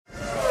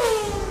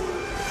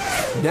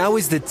Now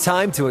is the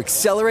time to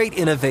accelerate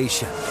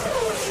innovation.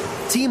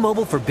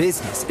 T-Mobile for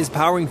Business is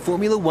powering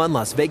Formula One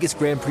Las Vegas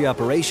Grand Prix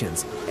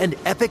operations and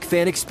epic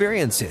fan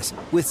experiences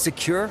with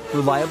secure,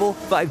 reliable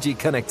 5G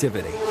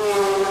connectivity.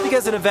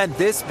 Because an event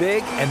this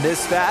big and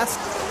this fast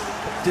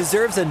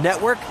deserves a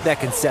network that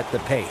can set the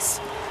pace.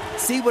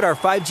 See what our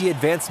 5G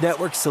advanced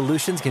network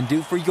solutions can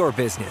do for your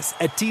business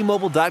at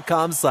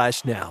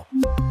T-Mobile.com/now.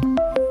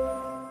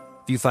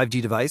 View 5G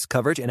device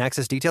coverage and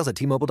access details at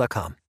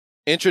T-Mobile.com.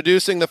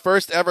 Introducing the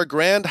first ever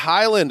Grand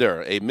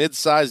Highlander, a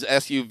mid-sized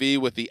SUV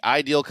with the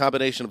ideal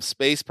combination of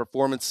space,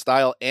 performance,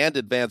 style, and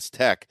advanced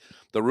tech.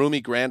 The roomy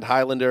Grand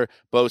Highlander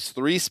boasts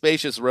 3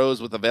 spacious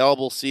rows with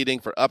available seating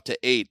for up to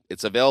 8.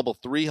 Its available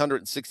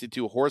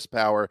 362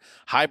 horsepower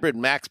hybrid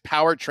max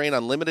powertrain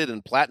unlimited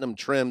and platinum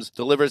trims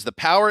delivers the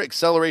power,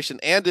 acceleration,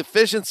 and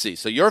efficiency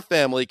so your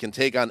family can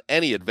take on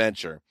any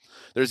adventure.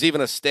 There's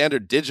even a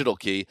standard digital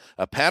key,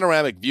 a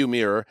panoramic view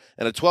mirror,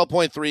 and a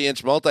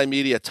 12.3-inch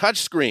multimedia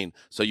touchscreen,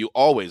 so you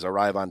always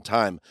arrive on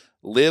time.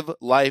 Live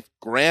life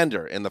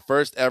grander in the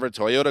first ever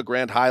Toyota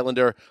Grand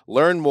Highlander.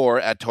 Learn more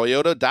at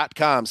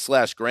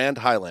toyota.com/Grand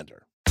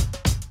Highlander.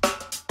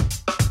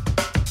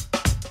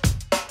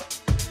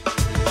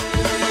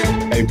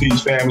 Hey,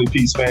 peace family,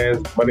 peace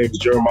fans. My name is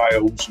Jeremiah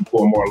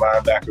Owusu-Moore,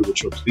 linebacker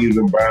with your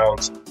Cleveland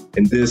Browns,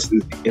 and this is the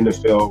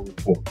NFL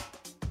Report.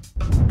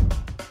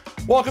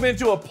 Welcome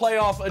into a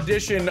playoff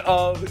edition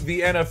of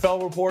the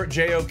NFL Report.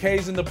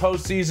 JOK's in the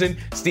postseason,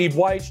 Steve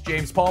White,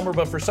 James Palmer,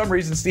 but for some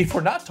reason, Steve,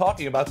 we're not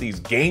talking about these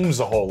games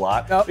a whole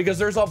lot because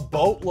there's a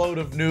boatload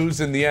of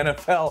news in the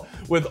NFL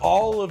with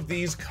all of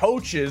these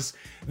coaches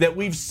that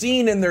we've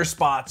seen in their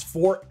spots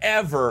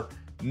forever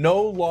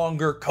no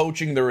longer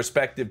coaching their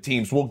respective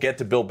teams. We'll get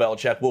to Bill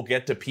Belichick. We'll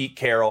get to Pete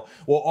Carroll.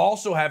 We'll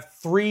also have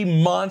 3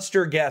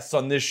 monster guests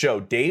on this show.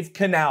 Dave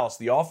Canales,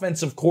 the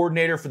offensive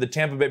coordinator for the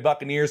Tampa Bay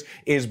Buccaneers,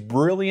 is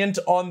brilliant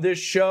on this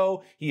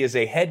show. He is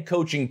a head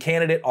coaching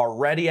candidate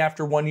already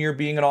after 1 year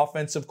being an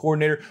offensive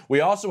coordinator.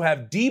 We also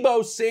have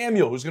Deebo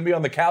Samuel, who's going to be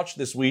on the couch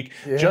this week,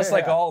 just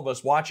like all of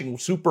us watching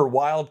Super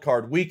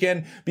Wildcard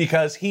Weekend,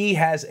 because he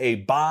has a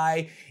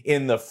bye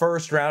in the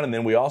first round. And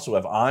then we also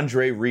have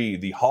Andre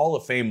Reed, the Hall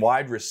of Fame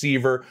wide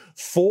receiver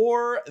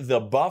for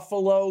the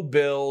Buffalo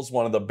Bills,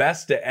 one of the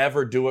best to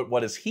ever do it.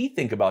 What does he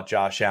think about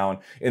Josh Allen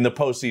in the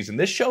postseason?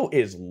 This show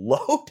is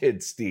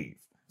loaded, Steve.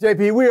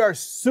 JP, we are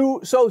so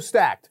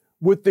stacked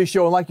with this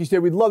show. And like you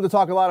said, we'd love to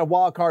talk a lot of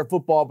wild card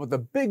football, but the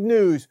big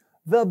news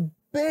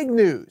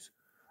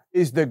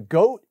is the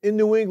GOAT in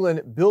New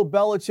England, Bill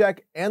Belichick,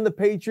 and the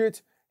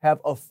Patriots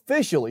have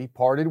officially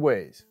parted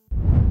ways.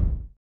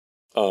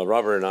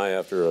 Robert and I,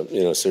 after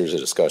a series of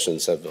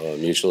discussions, have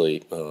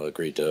mutually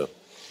agreed to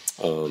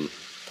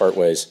part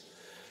ways.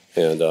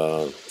 And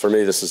for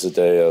me, this is a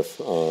day of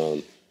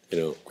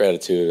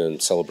gratitude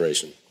and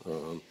celebration.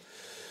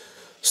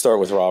 Start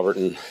with Robert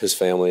and his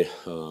family.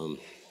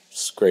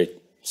 It's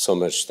great. So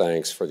much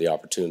thanks for the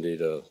opportunity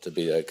to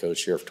be the head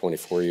coach here for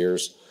 24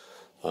 years.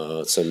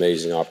 It's an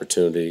amazing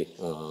opportunity.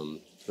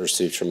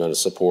 Received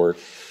tremendous support.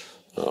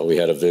 We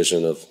had a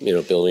vision of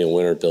building a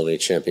winner, building a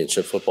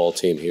championship football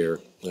team here,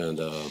 and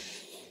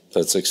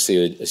that's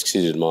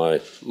exceeded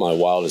my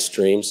wildest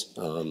dreams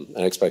and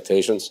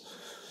expectations.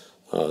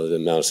 The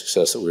amount of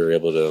success that we were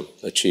able to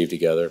achieve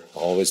together.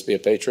 I'll always be a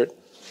Patriot.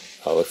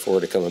 I look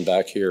forward to coming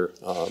back here,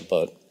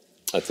 but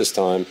at this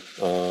time,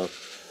 we're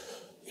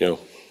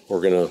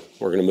gonna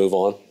move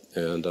on,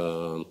 and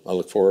I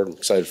look forward. I'm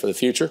excited for the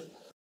future.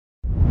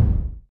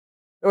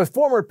 It was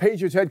former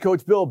Patriots head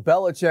coach Bill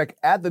Belichick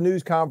at the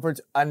news conference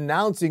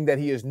announcing that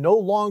he is no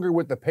longer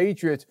with the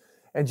Patriots.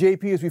 And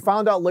JP, as we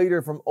found out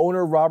later from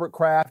owner Robert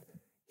Kraft,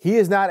 he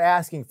is not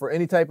asking for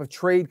any type of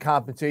trade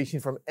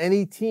compensation from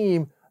any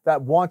team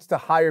that wants to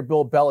hire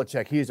Bill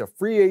Belichick. He is a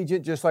free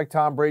agent, just like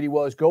Tom Brady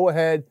was. Go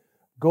ahead,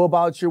 go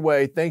about your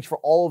way. Thanks for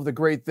all of the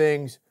great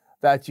things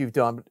that you've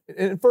done.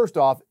 And first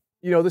off,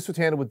 this was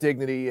handled with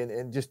dignity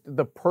and just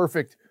the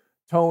perfect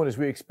tone as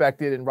we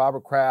expected. And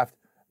Robert Kraft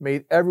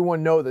made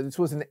everyone know that this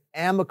was an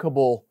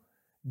amicable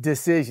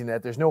decision,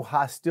 that there's no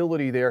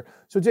hostility there.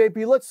 So,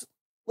 JP, let's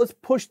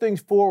push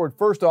things forward.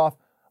 First off,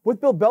 with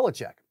Bill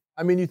Belichick.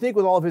 I mean, you think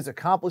with all of his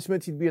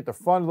accomplishments, he'd be at the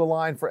front of the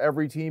line for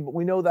every team, but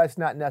we know that's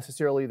not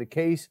necessarily the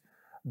case.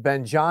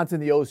 Ben Johnson,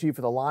 the OC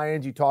for the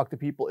Lions, you talk to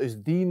people,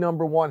 is the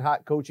number one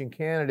hot coaching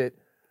candidate.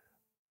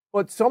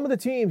 But some of the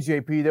teams,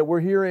 JP, that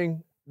we're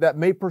hearing that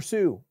may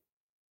pursue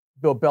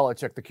Bill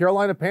Belichick, the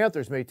Carolina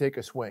Panthers may take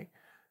a swing.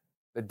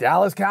 The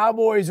Dallas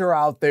Cowboys are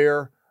out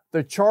there,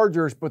 the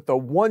Chargers, but the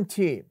one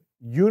team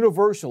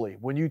universally,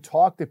 when you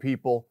talk to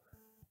people,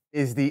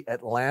 is the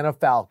Atlanta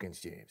Falcons,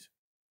 James.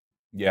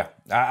 Yeah,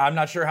 I'm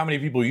not sure how many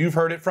people you've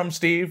heard it from,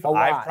 Steve.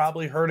 I've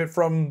probably heard it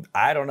from,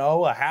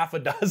 a half a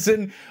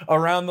dozen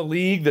around the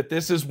league, that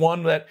this is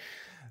one that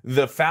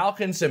the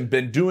Falcons have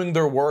been doing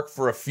their work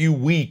for a few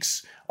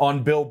weeks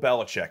on Bill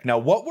Belichick. Now,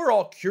 what we're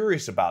all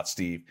curious about,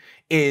 Steve,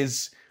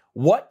 is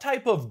what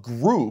type of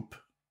group,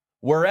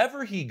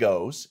 wherever he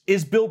goes,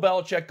 is Bill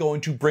Belichick going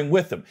to bring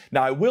with him?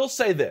 Now, I will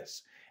say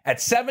this. At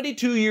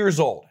 72 years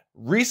old,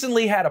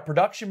 recently had a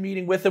production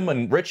meeting with him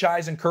when Rich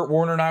Eisen, Kurt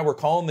Warner, and I were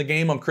calling the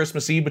game on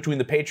Christmas Eve between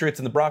the Patriots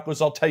and the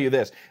Broncos. I'll tell you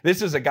this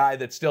is a guy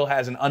that still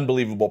has an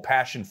unbelievable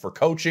passion for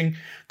coaching.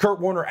 Kurt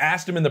Warner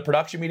asked him in the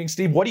production meeting,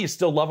 Steve, what do you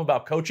still love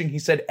about coaching? He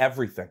said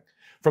everything.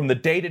 From the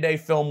day-to-day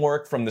film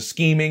work, from the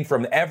scheming,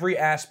 from every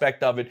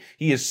aspect of it,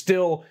 he is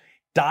still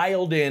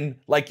dialed in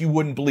like you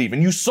wouldn't believe.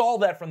 And you saw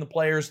that from the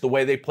players, the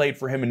way they played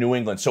for him in New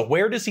England. So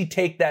where does he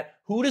take that?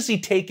 Who does he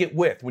take it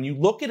with? When you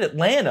look at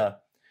Atlanta,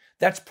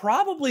 that's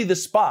probably the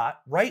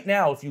spot right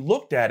now. If you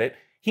looked at it,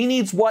 he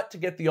needs what to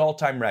get the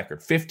all-time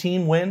record?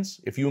 15 wins,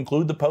 if you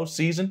include the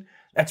postseason.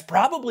 That's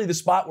probably the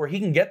spot where he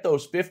can get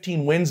those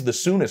 15 wins the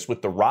soonest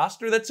with the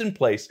roster that's in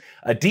place,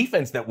 a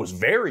defense that was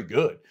very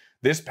good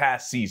this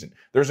past season.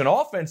 There's an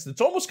offense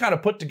that's almost kind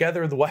of put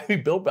together the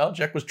way Bill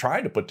Belichick was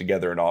trying to put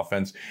together an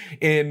offense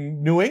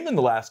in New England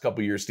the last couple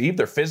of years, Steve.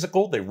 They're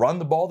physical. They run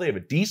the ball. They have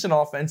a decent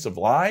offensive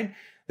line.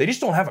 They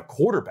just don't have a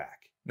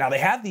quarterback. Now, they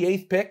have the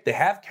 8th pick. They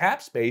have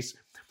cap space.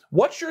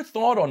 What's your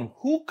thought on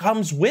who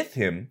comes with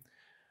him?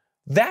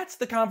 That's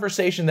the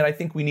conversation that I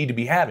think we need to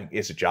be having.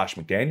 Is it Josh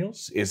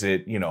McDaniels? Is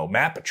it,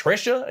 Matt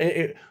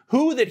Patricia?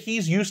 Who that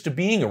he's used to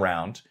being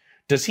around,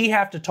 does he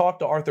have to talk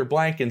to Arthur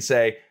Blank and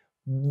say,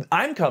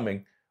 I'm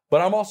coming,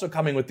 but I'm also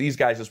coming with these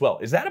guys as well?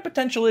 Is that a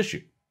potential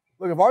issue?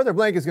 Look, if Arthur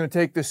Blank is going to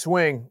take this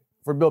swing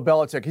for Bill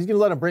Belichick, he's going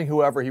to let him bring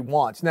whoever he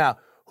wants. Now,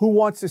 who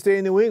wants to stay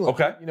in New England?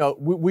 Okay.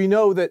 We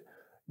know that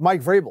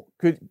Mike Vrabel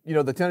could,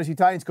 the Tennessee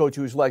Titans coach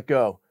who was let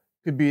go,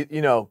 could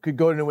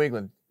go to New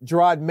England.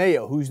 Gerard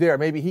Mayo, who's there,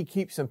 maybe he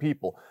keeps some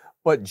people.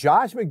 But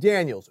Josh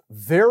McDaniels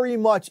very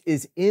much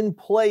is in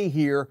play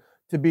here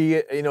to be,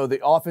 the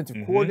offensive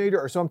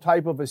coordinator or some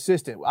type of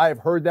assistant. I have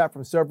heard that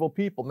from several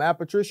people. Matt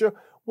Patricia,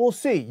 we'll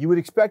see. You would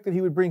expect that he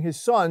would bring his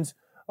sons,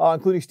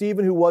 including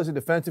Steven, who was a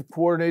defensive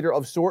coordinator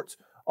of sorts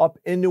up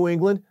in New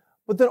England,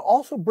 but then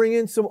also bring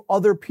in some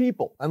other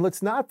people. And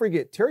let's not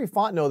forget, Terry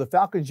Fontenot, the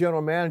Falcons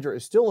general manager,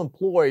 is still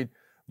employed,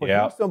 but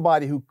he's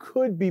somebody who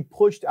could be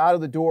pushed out of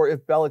the door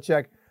if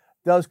Belichick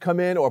does come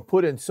in or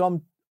put in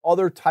some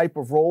other type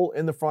of role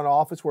in the front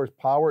office where his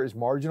power is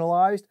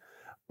marginalized.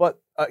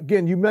 But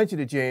again, you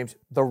mentioned it, James,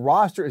 the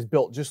roster is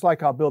built just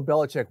like how Bill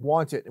Belichick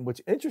wants it. And what's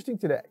interesting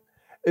today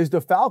is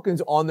the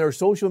Falcons on their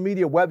social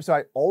media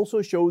website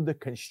also showed the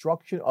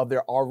construction of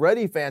their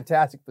already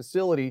fantastic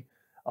facility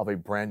of a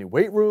brand new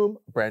weight room,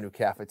 a brand new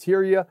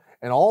cafeteria,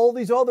 and all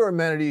these other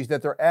amenities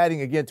that they're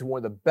adding, again, to one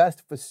of the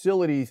best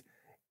facilities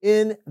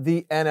in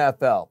the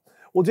NFL.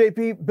 Well,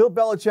 JP, Bill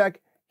Belichick,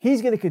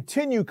 he's going to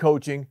continue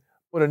coaching,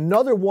 but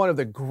another one of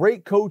the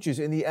great coaches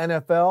in the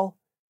NFL,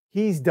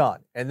 he's done.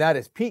 And that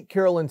is Pete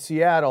Carroll in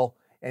Seattle,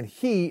 and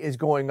he is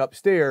going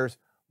upstairs.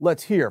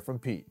 Let's hear from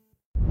Pete.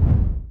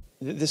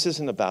 This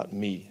isn't about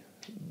me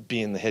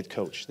being the head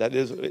coach.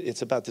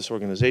 It's about this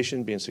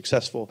organization being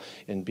successful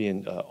and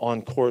being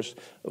on course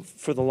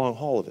for the long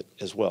haul of it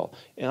as well.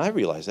 And I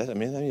realize that. I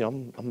mean,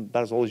 I'm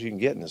about as old as you can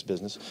get in this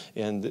business,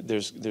 and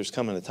there's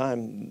coming a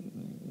time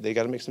they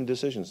got to make some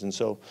decisions. And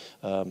so,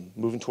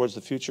 moving towards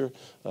the future,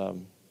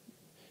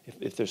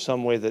 if there's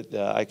some way that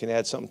I can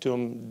add something to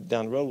them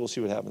down the road, we'll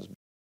see what happens.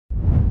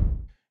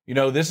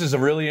 This is a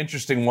really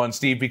interesting one,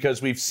 Steve,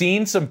 because we've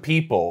seen some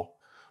people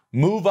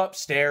move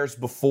upstairs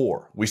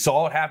before. We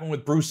saw it happen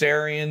with Bruce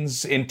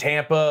Arians in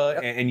Tampa,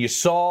 and you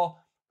saw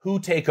who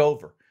take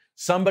over.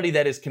 Somebody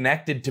that is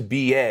connected to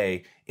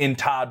BA in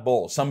Todd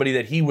Bowles, somebody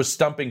that he was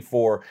stumping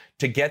for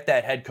to get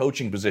that head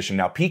coaching position.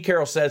 Now, Pete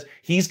Carroll says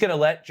he's going to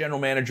let general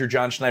manager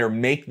John Schneider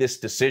make this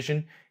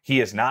decision. He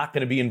is not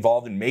going to be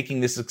involved in making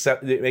this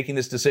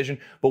decision.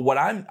 But what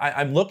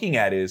I'm looking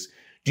at is,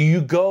 do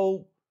you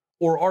go,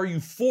 or are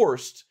you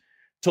forced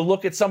to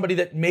look at somebody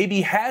that maybe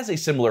has a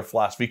similar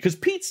philosophy? Because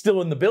Pete's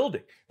still in the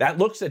building. That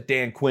looks at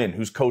Dan Quinn,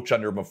 who's coached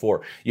under him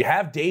before. You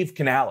have Dave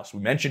Canales.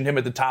 We mentioned him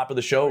at the top of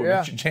the show. We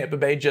mentioned Tampa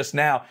Bay just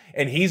now.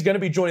 And he's going to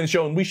be joining the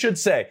show. And we should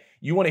say,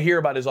 you want to hear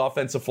about his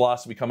offensive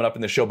philosophy coming up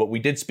in the show, but we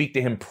did speak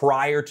to him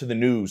prior to the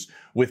news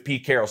with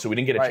Pete Carroll, so we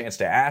didn't get a chance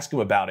to ask him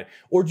about it.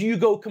 Or do you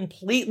go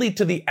completely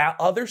to the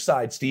other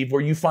side, Steve,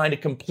 where you find a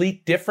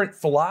complete different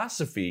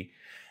philosophy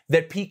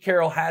that Pete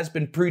Carroll has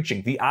been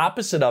preaching, the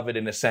opposite of it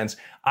in a sense?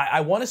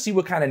 I want to see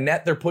what kind of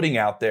net they're putting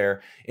out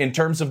there in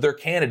terms of their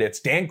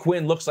candidates. Dan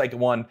Quinn looks like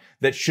one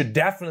that should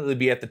definitely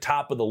be at the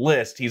top of the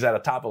list. He's at the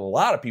top of a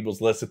lot of people's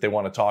lists if they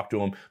want to talk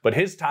to him. But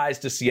his ties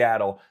to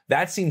Seattle,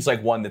 that seems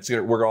like one that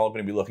we're all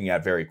going to be looking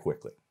at very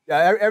quickly.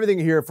 Yeah, everything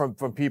you hear from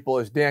people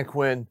is Dan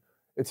Quinn.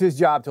 It's his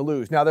job to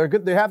lose. Now,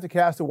 they have to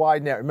cast a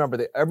wide net.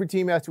 Remember, every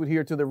team has to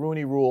adhere to the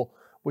Rooney Rule,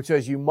 which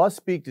says you must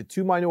speak to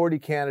 2 minority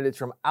candidates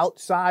from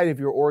outside of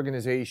your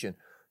organization.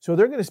 So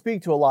they're going to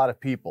speak to a lot of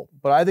people.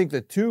 But I think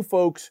the 2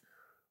 folks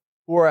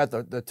who are at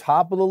the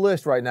top of the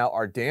list right now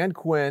are Dan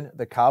Quinn,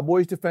 the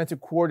Cowboys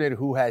defensive coordinator,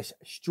 who has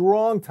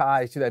strong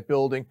ties to that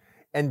building,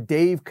 and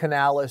Dave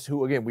Canales,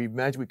 who, again,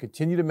 we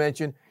continue to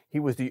mention, he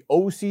was the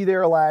OC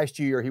there last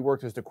year. He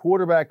worked as the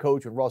quarterback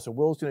coach when Russell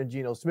Wilson and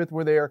Geno Smith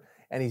were there,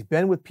 and he's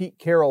been with Pete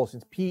Carroll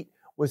since Pete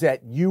was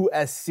at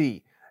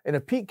USC. And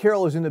if Pete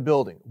Carroll is in the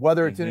building,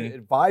 whether it's in an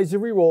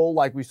advisory role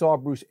like we saw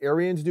Bruce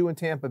Arians do in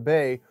Tampa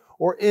Bay,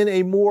 or in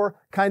a more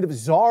kind of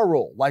czar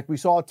role, like we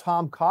saw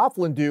Tom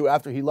Coughlin do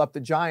after he left the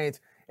Giants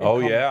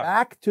and come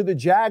back to the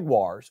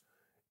Jaguars.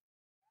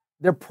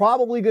 They're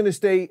probably going to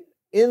stay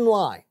in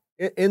line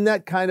in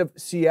that kind of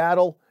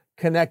Seattle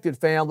connected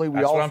family.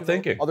 That's what I'm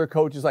thinking. Other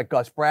coaches like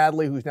Gus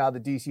Bradley, who's now the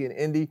DC and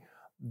Indy.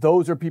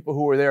 Those are people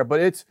who are there.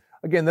 But it's,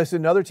 again, this is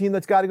another team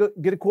that's got to go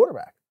get a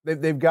quarterback.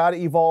 They've got to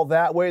evolve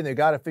that way, and they've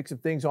got to fix some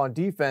things on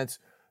defense.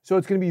 So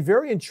it's going to be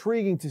very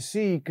intriguing to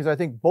see, because I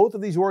think both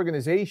of these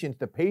organizations,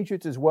 the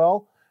Patriots as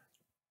well,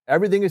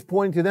 everything is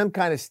pointing to them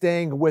kind of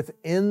staying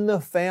within the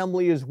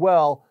family as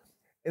well.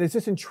 And it's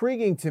just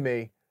intriguing to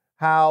me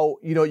how,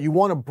 you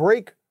want to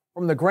break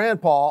from the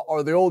grandpa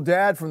or the old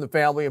dad from the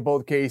family in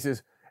both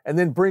cases, and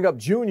then bring up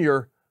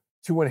Junior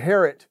to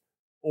inherit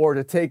or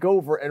to take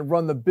over and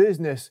run the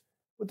business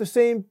with the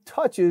same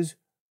touches,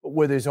 but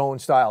with his own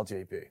style,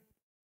 JP.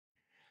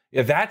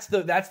 Yeah, that's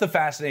the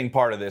fascinating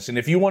part of this. And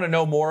if you want to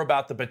know more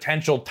about the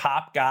potential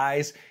top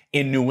guys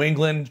in New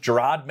England,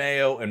 Gerard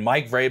Mayo and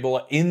Mike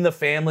Vrabel in the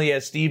family,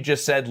 as Steve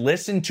just said,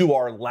 listen to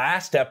our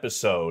last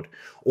episode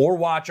or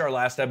watch our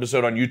last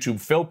episode on YouTube.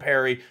 Phil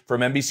Perry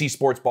from NBC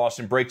Sports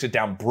Boston breaks it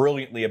down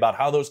brilliantly about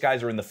how those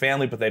guys are in the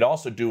family, but they'd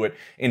also do it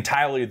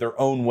entirely their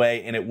own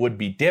way, and it would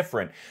be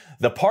different.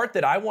 The part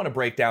that I want to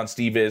break down,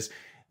 Steve, is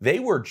they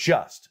were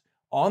just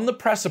on the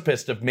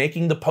precipice of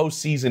making the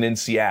postseason in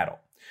Seattle.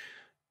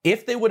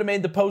 If they would have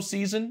made the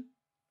postseason,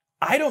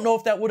 I don't know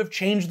if that would have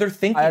changed their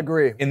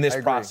thinking in this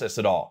process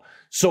at all.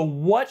 So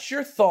what's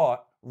your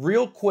thought,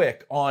 real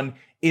quick, on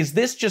is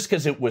this just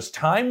because it was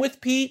time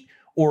with Pete,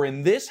 or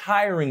in this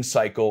hiring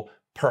cycle,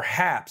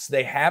 perhaps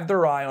they have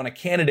their eye on a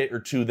candidate or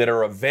two that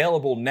are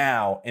available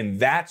now, and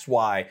that's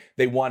why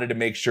they wanted to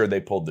make sure they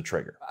pulled the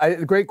trigger?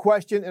 Great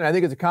question, and I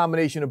think it's a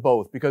combination of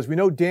both, because we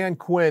know Dan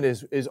Quinn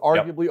is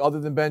arguably, other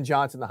than Ben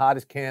Johnson, the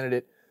hottest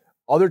candidate.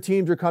 Other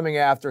teams are coming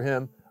after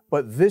him.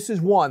 But this is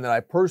one that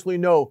I personally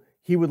know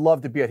he would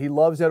love to be at. He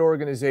loves that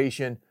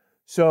organization.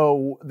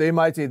 So they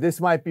might say this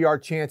might be our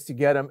chance to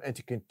get him and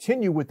to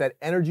continue with that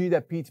energy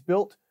that Pete's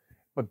built,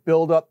 but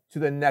build up to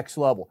the next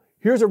level.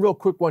 Here's a real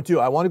quick one,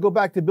 too. I want to go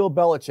back to Bill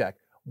Belichick.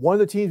 One of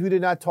the teams we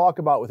did not talk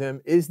about with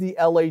him is the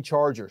LA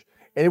Chargers.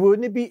 And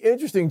wouldn't it be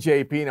interesting,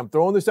 JP, and I'm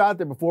throwing this out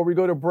there before we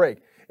go to break,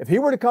 if he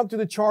were to come to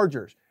the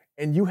Chargers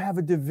and you have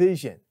a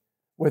division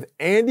with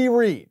Andy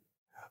Reid,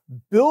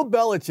 Bill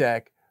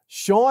Belichick,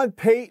 Sean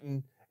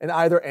Payton, and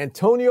either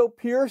Antonio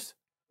Pierce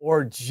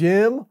or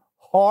Jim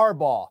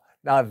Harbaugh.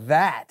 Now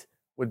that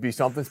would be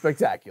something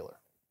spectacular.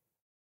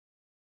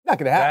 Not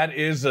going to happen. That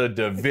is a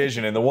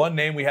division. And the one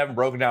name we haven't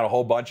broken down a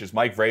whole bunch is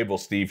Mike Vrabel,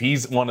 Steve.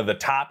 He's one of the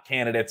top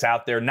candidates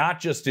out there,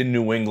 not just in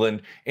New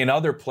England, in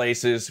other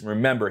places.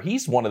 Remember,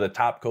 he's one of the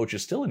top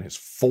coaches, still in his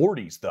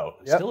 40s, though.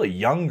 Yep. Still a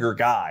younger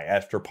guy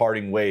after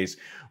parting ways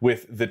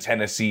with the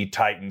Tennessee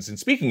Titans. And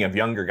speaking of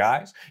younger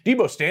guys,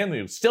 Deebo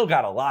Samuel still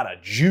got a lot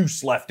of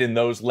juice left in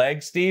those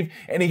legs, Steve.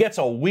 And he gets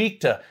a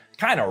week to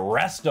kind of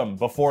rest them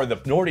before the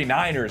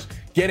 49ers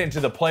get into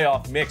the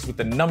playoff mix with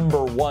the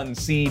number 1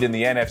 seed in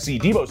the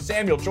NFC. Deebo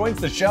Samuel joins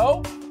the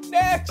show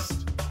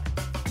next.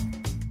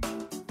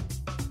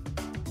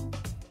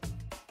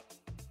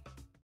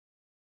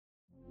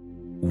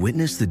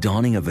 Witness the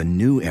dawning of a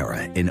new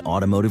era in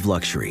automotive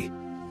luxury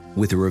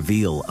with a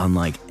reveal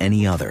unlike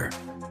any other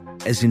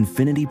as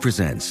Infiniti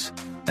presents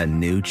a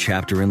new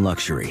chapter in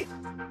luxury,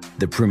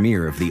 the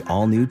premiere of the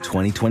all-new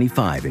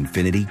 2025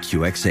 Infiniti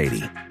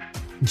QX80.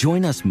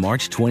 Join us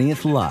March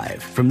 20th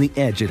live from the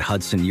Edge at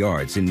Hudson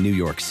Yards in New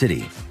York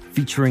City,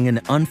 featuring an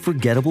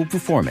unforgettable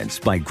performance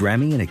by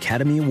Grammy and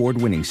Academy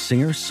Award-winning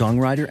singer,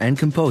 songwriter, and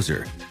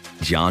composer,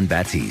 Jon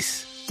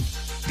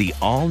Batiste. The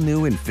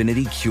all-new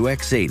Infiniti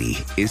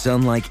QX80 is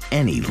unlike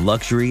any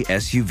luxury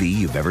SUV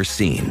you've ever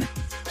seen.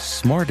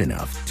 Smart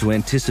enough to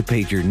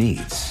anticipate your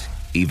needs,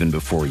 even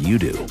before you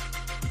do.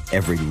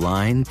 Every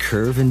line,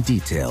 curve, and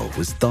detail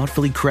was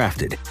thoughtfully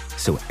crafted,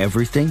 so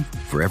everything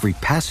for every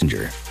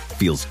passenger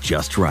feels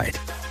just right.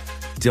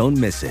 Don't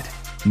miss it.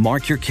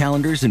 Mark your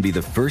calendars and be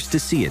the first to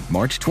see it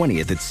March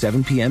 20th at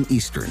 7 p.m.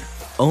 Eastern,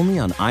 only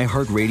on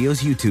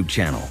iHeartRadio's YouTube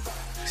channel.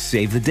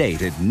 Save the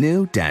date at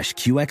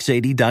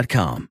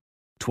new-QX80.com.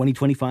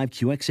 2025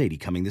 QX80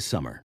 coming this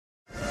summer.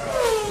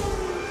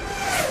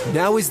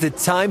 Now is the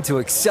time to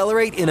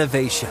accelerate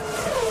innovation.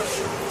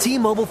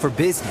 T-Mobile for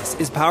Business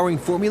is powering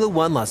Formula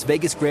One Las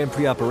Vegas Grand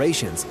Prix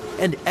operations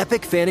and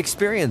epic fan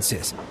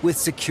experiences with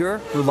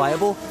secure,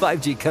 reliable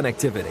 5G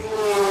connectivity.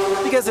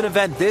 Because an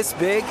event this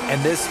big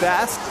and this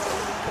fast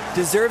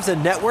deserves a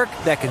network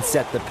that can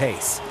set the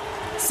pace.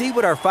 See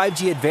what our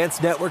 5G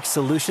advanced network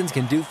solutions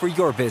can do for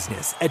your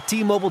business at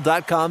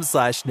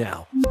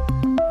T-Mobile.com/now.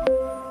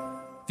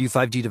 View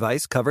 5G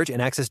device coverage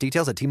and access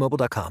details at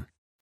T-Mobile.com.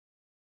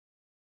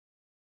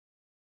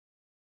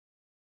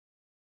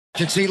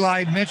 It's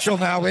Eli Mitchell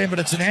now in, but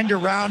it's an end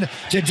around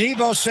to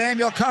Deebo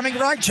Samuel coming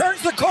right,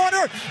 turns the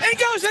corner, and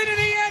goes into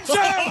the end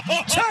zone.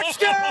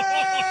 Touchdown!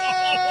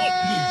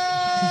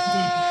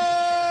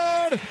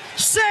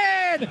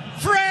 San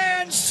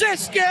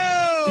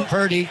Francisco!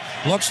 Purdy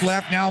looks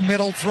left now,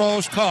 middle,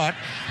 throws, caught.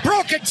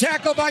 Broken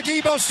tackle by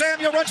Deebo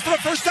Samuel. Runs for the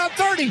first down.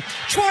 30,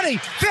 20,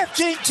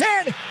 15,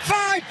 10,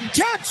 5.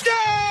 Touchdown!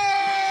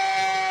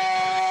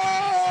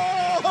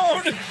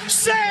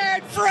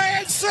 San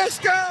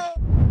Francisco!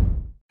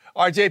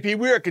 All right, JP,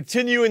 we are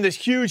continuing this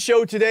huge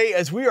show today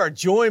as we are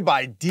joined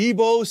by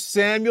Deebo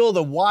Samuel,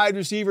 the wide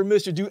receiver,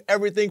 Mr. Do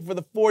Everything for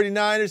the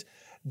 49ers.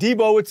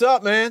 Deebo, what's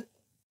up, man?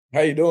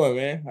 How you doing,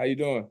 man? How you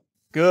doing?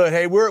 Good.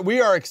 Hey,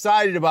 we are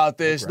excited about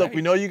this. Look,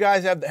 we know you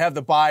guys have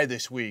the bye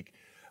this week,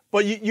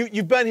 but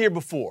you've been here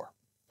before,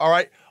 all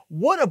right?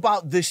 What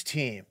about this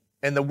team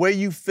and the way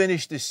you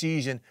finished the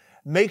season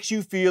makes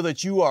you feel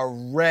that you are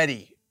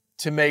ready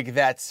to make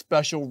that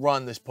special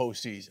run this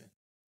postseason?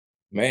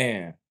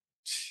 Man,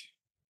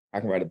 I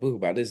can write a book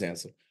about this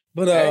answer.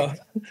 But I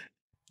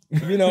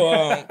mean,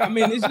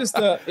 it's just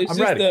it's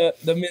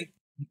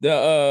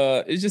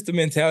just the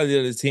mentality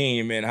of the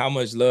team and how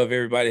much love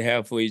everybody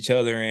have for each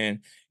other. And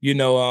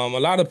a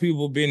lot of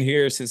people been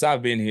here since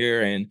I've been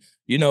here, and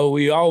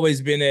we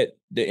always been at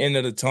the end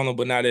of the tunnel,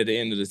 but not at the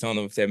end of the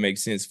tunnel, if that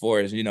makes sense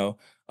for us.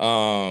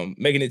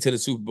 Making it to the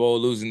Super Bowl,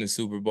 losing the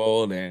Super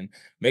Bowl, and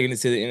making it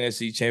to the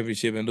NFC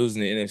Championship and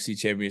losing the NFC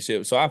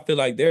Championship. So I feel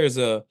like there's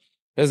a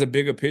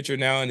bigger picture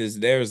now, and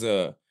there's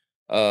a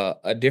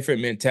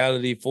different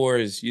mentality for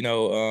us,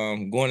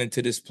 going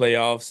into this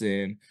playoffs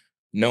and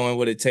knowing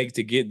what it takes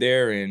to get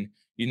there. And,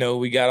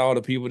 we got all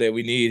the people that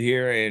we need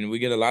here, and we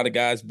get a lot of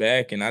guys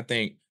back. And I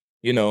think,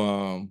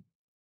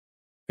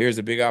 here's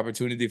a big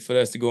opportunity for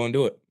us to go and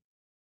do it.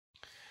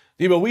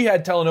 Deebo, we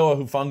had Talanoa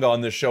Hufanga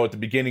on this show at the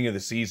beginning of the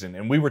season,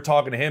 and we were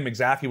talking to him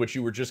exactly what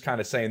you were just kind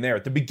of saying there.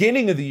 At the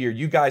beginning of the year,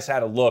 you guys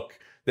had a look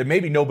that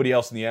maybe nobody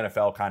else in the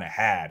NFL kind of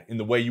had in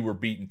the way you were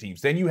beating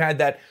teams. Then you had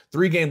that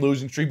 3-game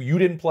losing streak. You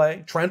didn't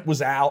play. Trent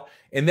was out.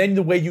 And then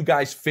the way you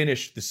guys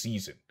finished the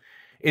season.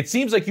 It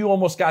seems like you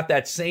almost got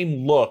that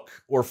same look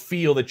or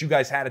feel that you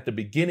guys had at the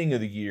beginning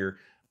of the year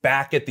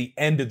back at the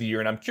end of the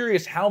year. And I'm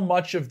curious how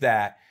much of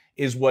that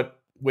is what,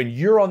 when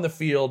you're on the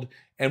field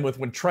and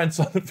when Trent's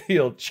on the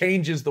field,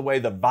 changes the way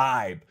the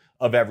vibe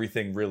of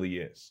everything really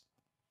is.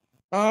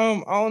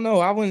 I don't know.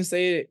 I wouldn't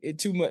say it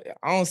too much.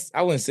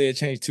 I wouldn't say it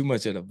changed too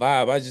much of the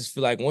vibe. I just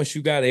feel like once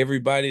you got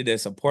everybody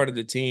that's a part of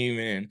the team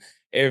and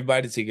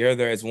everybody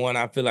together as one,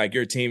 I feel like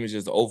your team is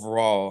just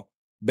overall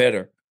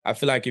better. I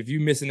feel like if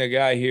you're missing a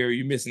guy here,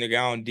 you're missing a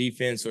guy on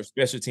defense or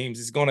special teams,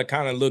 it's going to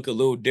kind of look a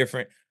little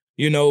different,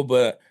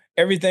 but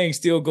everything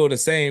still go the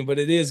same. But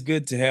it is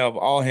good to have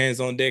all hands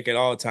on deck at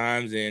all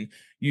times, and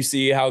you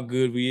see how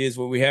good we is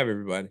when we have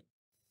everybody.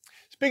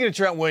 Speaking of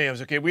Trent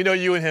Williams, okay, we know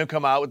you and him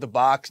come out with the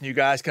box and you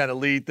guys kind of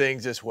lead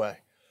things this way.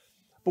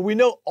 But we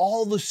know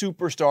all the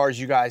superstars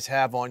you guys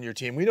have on your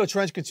team. We know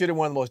Trent's considered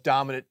one of the most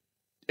dominant,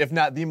 if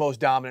not the most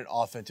dominant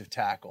offensive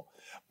tackle.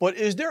 But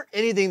is there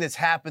anything that's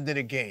happened in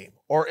a game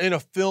or in a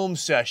film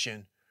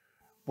session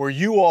where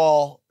you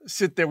all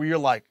sit there where you're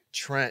like,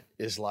 Trent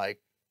is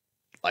like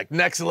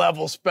next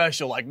level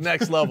special, like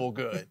next level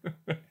good?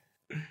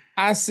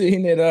 I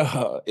seen it.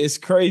 It's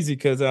crazy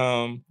because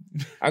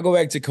I go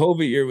back to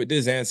COVID year with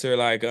this answer.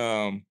 Like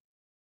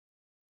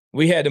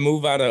we had to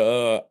move out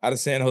of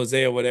San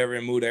Jose or whatever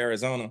and move to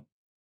Arizona,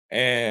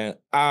 and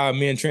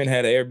me and Trent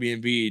had an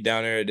Airbnb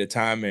down there at the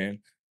time, and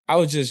I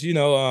was just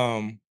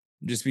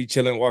just be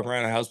chilling, walking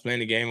around the house playing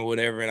the game or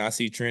whatever, and I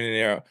see Trent in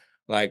there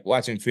like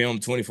watching film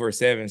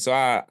 24/7. So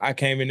I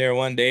came in there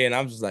one day and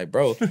I was just like,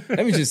 bro,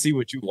 let me just see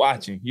what you're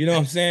watching. You know what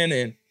I'm saying?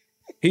 And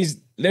he's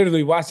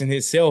literally watching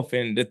himself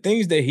and the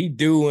things that he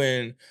do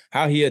and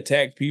how he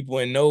attacked people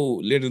and know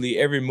literally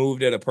every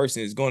move that a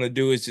person is going to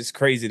do is just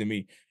crazy to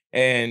me.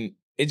 And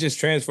it just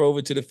transfer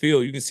over to the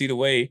field. You can see the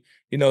way,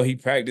 he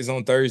practiced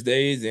on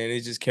Thursdays and it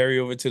just carry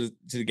over to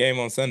the game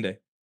on Sunday.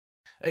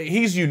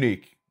 He's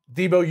unique.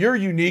 Deebo, you're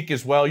unique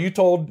as well. You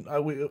told, I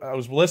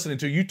was listening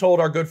to, you told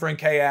our good friend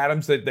Kay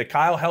Adams that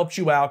Kyle helped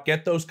you out,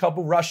 get those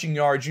couple rushing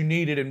yards you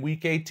needed in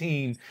Week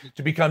 18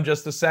 to become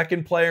just the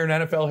second player in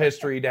NFL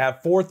history to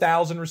have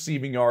 4,000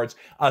 receiving yards,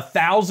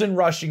 1,000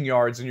 rushing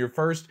yards in your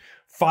first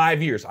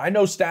 5 years. I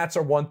know stats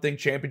are one thing,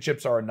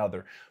 championships are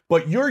another,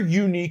 but your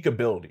unique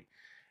ability,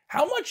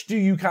 how much do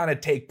you kind of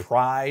take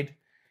pride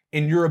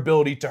in your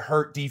ability to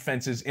hurt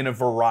defenses in a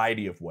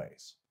variety of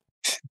ways?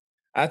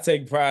 I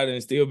take pride in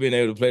still being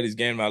able to play this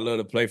game. I love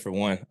to play for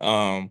one.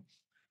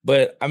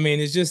 But I mean,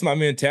 it's just my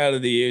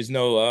mentality is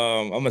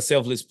I'm a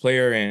selfless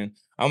player and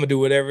I'm gonna do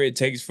whatever it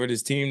takes for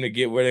this team to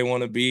get where they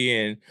want to be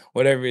and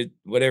whatever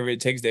it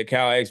takes that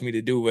Kyle asks me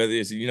to do, whether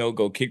it's,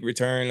 go kick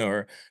return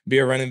or be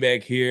a running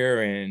back here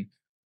and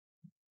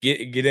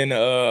get in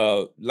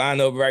the line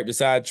up right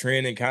beside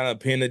Trent and kind of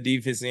pin the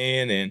defense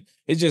in, and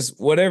it's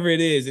just whatever it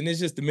is, and it's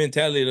just the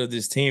mentality of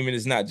this team, and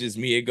it's not just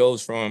me. It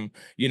goes from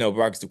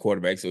Brock's the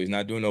quarterback, so he's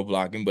not doing no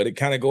blocking, but it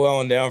kind of go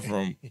on down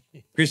from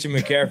Christian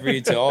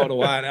McCaffrey to all the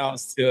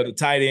wideouts to the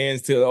tight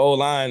ends to the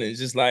O-line. It's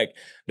just like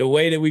the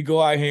way that we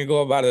go out here and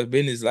go about our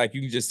business, like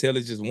you can just tell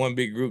it's just one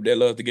big group that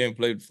loves the game,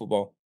 play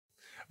football.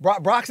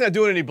 Brock's not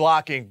doing any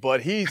blocking,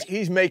 but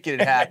he's making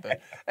it happen.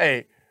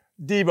 Hey,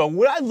 Deebo,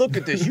 when I look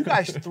at this, you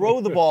guys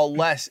throw the ball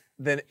less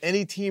than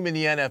any team in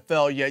the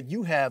NFL, yet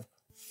you have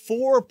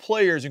 4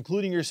 players,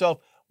 including yourself,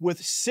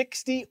 with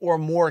 60 or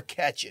more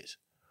catches.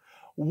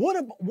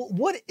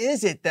 What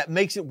is it that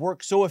makes it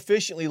work so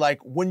efficiently? Like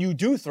when you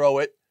do throw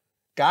it,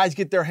 guys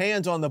get their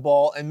hands on the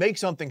ball and make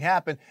something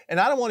happen. And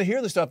I don't want to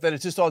hear the stuff that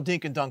it's just all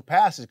dink and dunk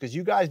passes, because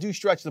you guys do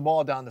stretch the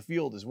ball down the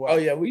field as well. Oh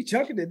yeah, we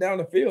chunking it down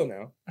the field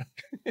now.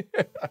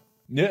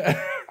 Yeah.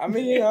 I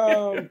mean,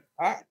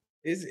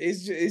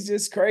 it's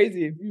just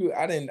crazy.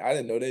 I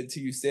didn't know that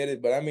until you said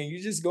it, but I mean, you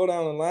just go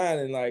down the line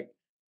and like,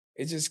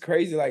 it's just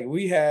crazy. Like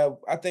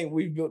I think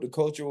we've built the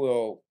culture.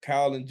 Well,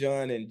 Kyle and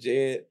John and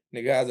Jed,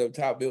 the guys up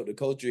top, built the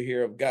culture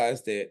here of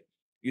guys that,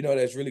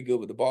 that's really good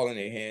with the ball in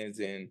their hands.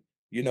 And,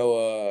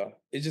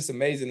 it's just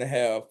amazing to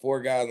have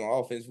 4 guys on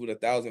offense with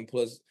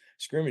 1,000+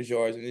 scrimmage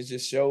yards. And it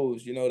just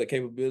shows, the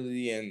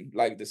capability and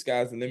like the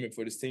sky's the limit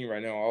for this team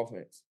right now on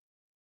offense.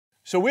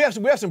 So we have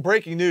some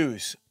breaking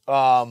news.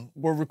 We're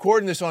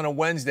recording this on a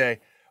Wednesday,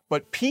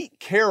 but Pete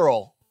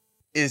Carroll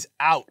is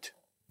out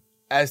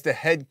as the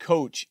head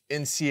coach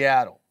in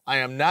Seattle. I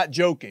am not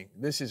joking.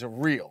 This is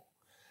real.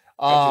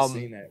 I just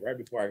seen that right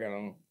before I got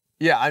on.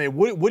 Yeah, I mean,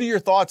 what are your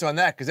thoughts on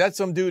that? Because that's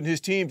some dude in his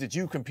team that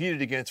you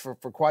competed against for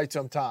quite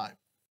some time.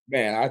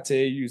 Man, I tell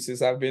you,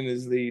 since I've been in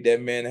this league,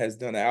 that man has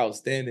done an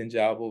outstanding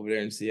job over there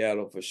in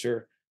Seattle for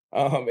sure.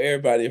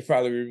 Everybody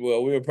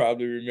will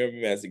probably remember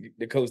him as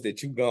the coach that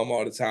chew gum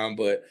all the time.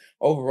 But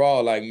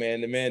overall, like,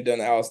 man, the man done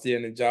an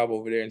outstanding job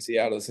over there in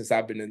Seattle since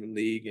I've been in the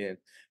league. And,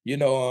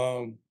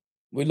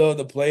 we love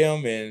to play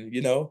him. And,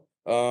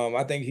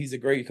 I think he's a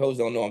great coach.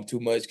 Don't know him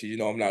too much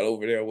because, I'm not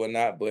over there or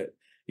whatnot. But,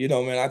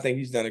 man, I think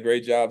he's done a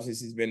great job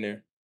since he's been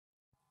there.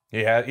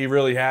 Yeah, he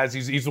really has.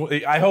 He's.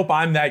 I hope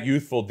I'm that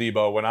youthful,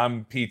 Debo, when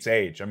I'm Pete's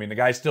age. I mean, the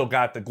guy's still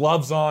got the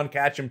gloves on,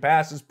 catching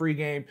passes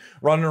pregame,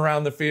 running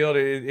around the field.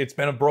 It's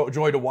been a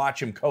joy to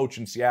watch him coach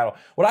in Seattle.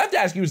 What I have to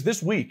ask you is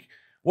this week,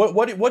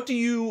 what do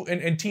you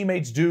and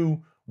teammates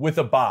do with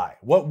a bye?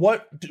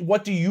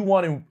 What do you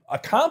want to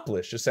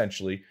accomplish,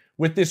 essentially,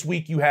 with this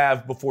week you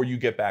have before you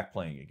get back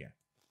playing again?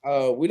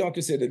 We don't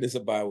consider this a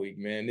bye week,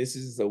 man. This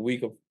is a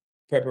week of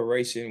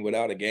preparation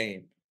without a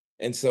game.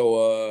 And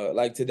so,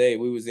 like today,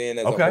 we was in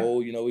as a whole.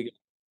 We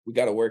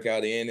got a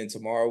workout in, and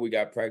tomorrow we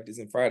got practice,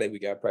 and Friday we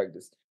got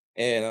practice.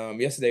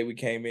 And yesterday we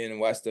came in and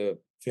watched the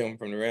film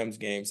from the Rams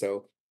game.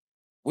 So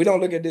we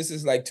don't look at this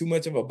as like too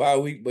much of a bye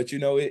week, but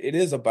it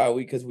is a bye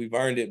week because we've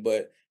earned it.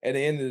 But at the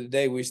end of the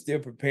day, we're still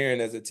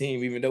preparing as a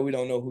team, even though we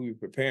don't know who we're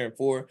preparing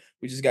for.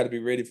 We just got to be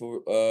ready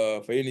for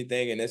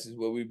anything, and this is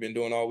what we've been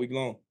doing all week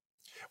long.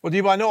 Well,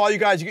 Debo, I know all you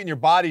guys are getting your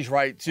bodies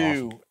right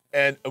too, awesome.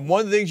 And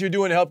one of the things you're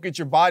doing to help get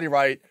your body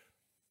right.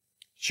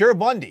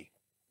 Cherubundi,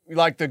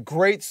 like the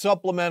great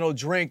supplemental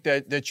drink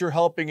that you're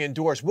helping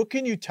endorse. What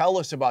can you tell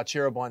us about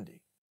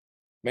Cherubundi?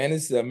 Man,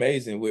 it's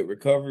amazing with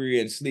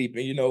recovery and sleep.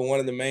 And, one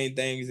of the main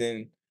things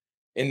in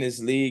this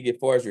league as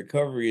far as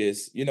recovery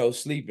is,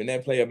 sleep. And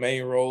that play a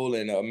main role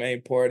and a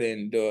main part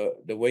in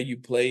the way you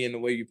play and the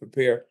way you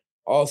prepare.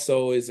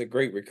 Also, is a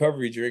great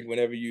recovery drink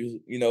whenever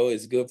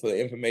it's good for the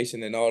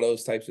information and all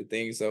those types of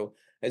things. So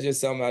that's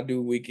just something I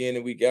do week in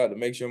and week out to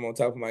make sure I'm on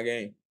top of my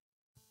game.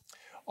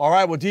 All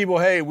right, well,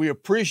 Debo, hey, we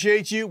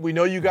appreciate you. We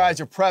know you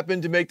guys are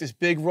prepping to make this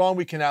big run.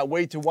 We cannot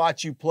wait to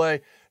watch you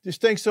play.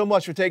 Just thanks so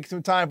much for taking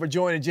some time for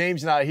joining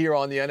James and I here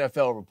on the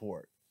NFL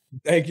Report.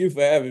 Thank you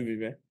for having me,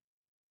 man.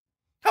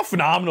 How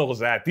phenomenal is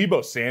that?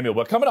 Debo Samuel.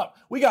 But coming up,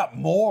 we got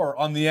more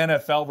on the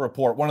NFL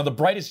Report. One of the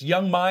brightest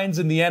young minds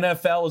in the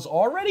NFL is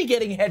already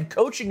getting head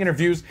coaching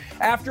interviews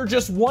after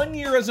just 1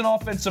 year as an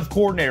offensive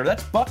coordinator.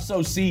 That's Bucs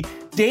OC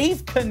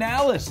Dave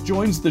Canales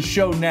joins the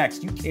show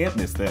next. You can't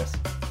miss this.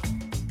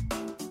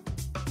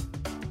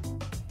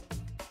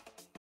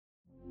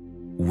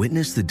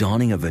 Witness the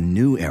dawning of a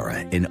new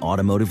era in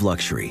automotive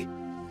luxury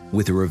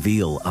with a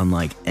reveal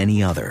unlike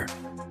any other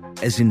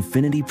as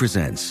Infiniti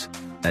presents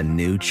a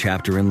new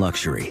chapter in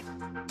luxury,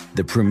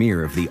 the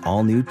premiere of the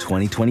all-new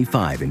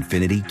 2025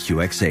 Infiniti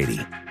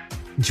QX80.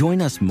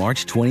 Join us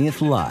March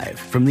 20th live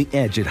from the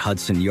Edge at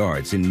Hudson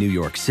Yards in New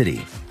York City,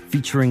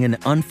 featuring an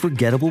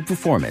unforgettable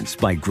performance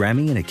by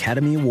Grammy and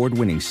Academy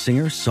Award-winning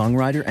singer,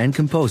 songwriter, and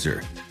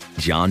composer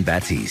Jon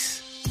Batiste.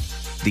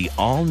 The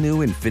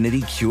all-new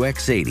Infiniti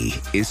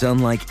QX80 is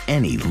unlike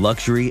any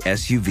luxury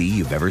SUV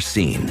you've ever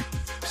seen.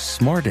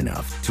 Smart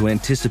enough to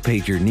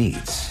anticipate your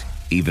needs,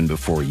 even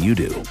before you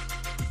do.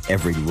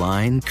 Every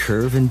line,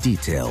 curve, and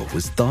detail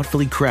was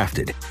thoughtfully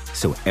crafted,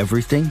 so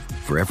everything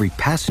for every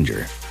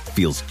passenger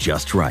feels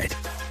just right.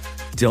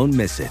 Don't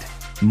miss it.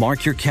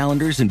 Mark your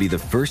calendars and be the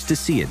first to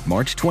see it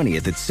March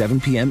 20th at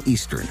 7 p.m.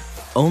 Eastern,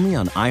 only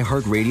on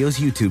iHeartRadio's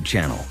YouTube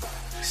channel.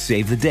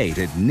 Save the date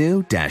at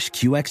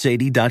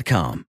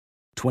new-QX80.com.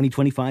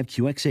 2025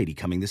 QX80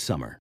 coming this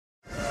summer.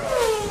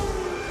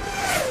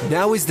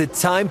 Now is the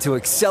time to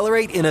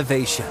accelerate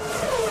innovation.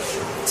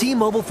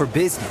 T-Mobile for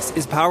Business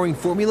is powering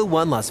Formula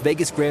One Las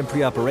Vegas Grand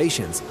Prix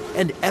operations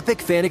and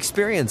epic fan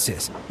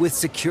experiences with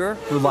secure,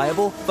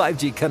 reliable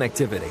 5G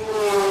connectivity.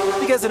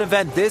 Because an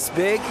event this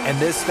big and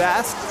this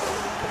fast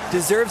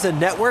deserves a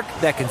network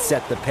that can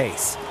set the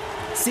pace.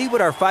 See what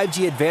our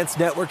 5G advanced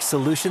network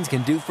solutions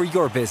can do for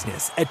your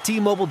business at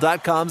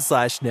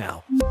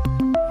T-Mobile.com/now.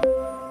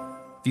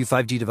 View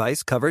 5G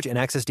device coverage and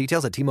access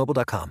details at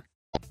T-Mobile.com.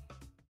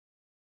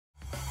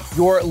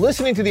 You're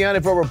listening to the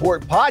NFL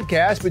Report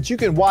podcast, but you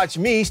can watch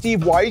me, Steve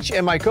Wyche,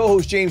 and my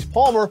co-host James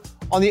Palmer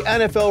on the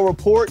NFL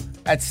Report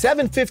at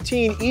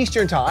 7:15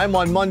 Eastern Time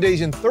on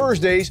Mondays and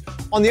Thursdays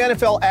on the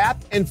NFL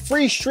app and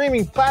free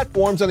streaming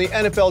platforms on the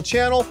NFL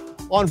channel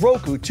on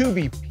Roku,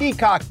 Tubi,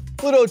 Peacock,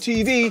 Pluto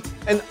TV,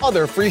 and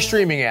other free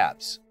streaming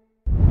apps.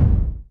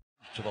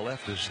 To the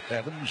left is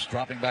Evans,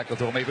 dropping back to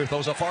throw. Maybe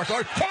throws a far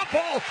side. Caught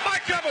ball.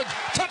 Mike Evans.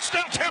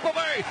 Touchdown Tampa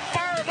Bay.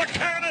 Fire the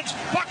cannons.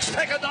 Bucks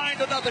take a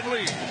 9-0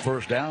 lead.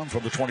 First down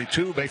from the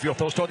 22. Mayfield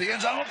throws toward the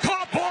end zone.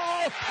 Caught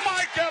ball.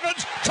 Mike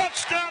Evans.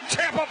 Touchdown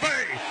Tampa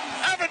Bay.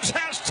 Evans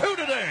has 2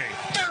 today.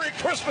 Merry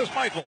Christmas,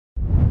 Michael.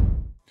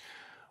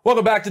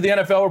 Welcome back to the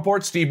NFL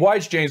Report. Steve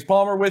Wyche, James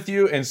Palmer with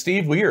you. And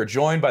Steve, we are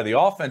joined by the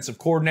offensive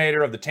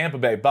coordinator of the Tampa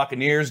Bay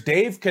Buccaneers,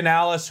 Dave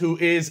Canales, who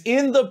is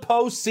in the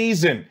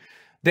postseason.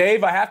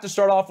 Dave, I have to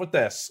start off with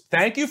this.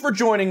 Thank you for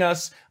joining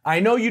us. I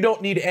know you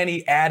don't need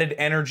any added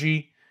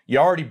energy. You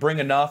already bring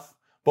enough.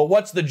 But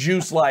what's the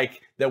juice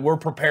like that we're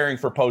preparing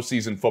for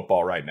postseason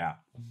football right now?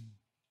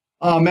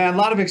 Oh, man, a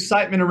lot of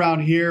excitement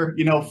around here.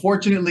 You know,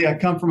 fortunately, I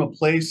come from a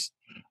place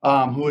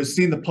who has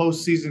seen the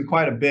postseason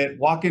quite a bit.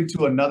 Walk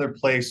into another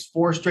place,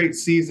 4 straight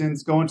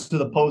seasons, going to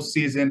the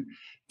postseason,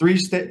 3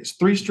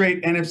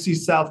 straight NFC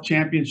South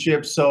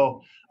championships.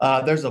 So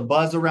there's a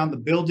buzz around the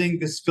building.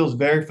 This feels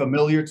very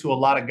familiar to a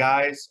lot of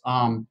guys.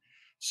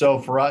 So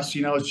for us,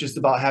 you know, it's just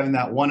about having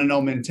that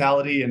 1-0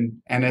 mentality. And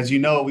as you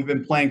know, we've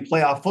been playing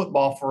playoff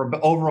football for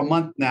over a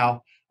month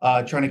now,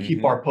 trying to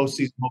keep our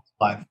postseason hopes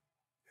alive.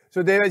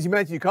 So, Dave, as you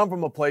mentioned, you come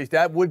from a place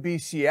that would be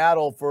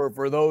Seattle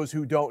for those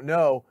who don't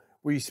know.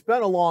 We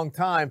spent a long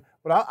time,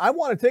 but I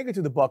want to take it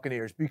to the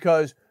Buccaneers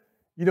because,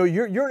 you know,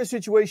 you're in a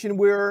situation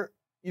where,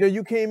 you know,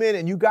 you came in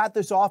and you got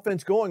this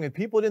offense going and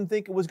people didn't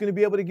think it was going to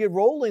be able to get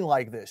rolling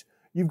like this.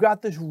 You've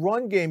got this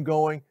run game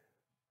going,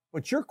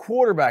 but your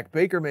quarterback,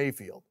 Baker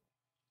Mayfield,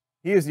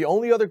 he is the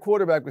only other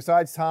quarterback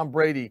besides Tom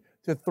Brady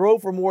to throw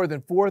for more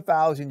than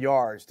 4,000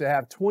 yards, to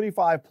have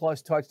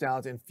 25-plus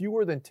touchdowns and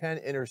fewer than 10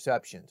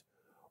 interceptions.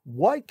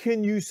 What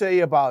can you say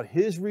about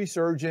his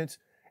resurgence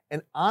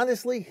and,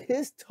 honestly,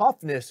 his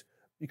toughness?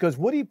 Because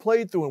what he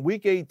played through in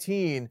Week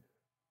 18,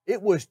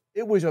 it was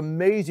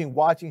amazing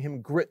watching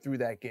him grit through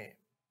that game.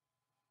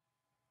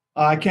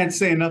 I can't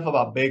say enough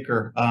about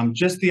Baker.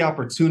 Just the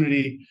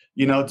opportunity,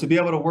 you know, to be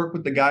able to work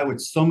with the guy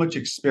with so much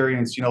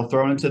experience, you know,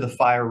 thrown into the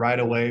fire right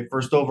away,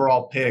 first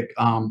overall pick.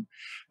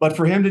 But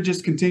for him to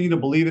just continue to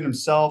believe in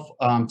himself,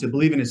 to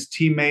believe in his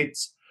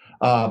teammates,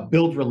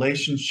 build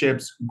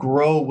relationships,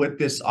 grow with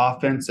this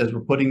offense as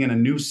we're putting in a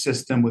new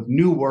system with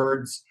new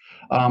words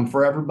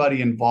for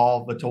everybody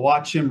involved. But to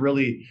watch him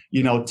really,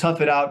 you know,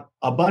 tough it out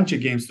a bunch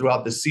of games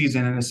throughout the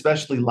season, and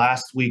especially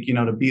last week, you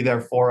know, to be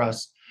there for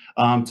us.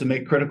 To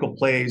make critical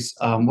plays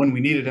when we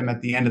needed him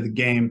at the end of the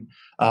game.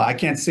 I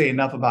can't say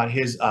enough about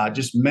his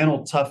just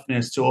mental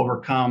toughness to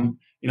overcome,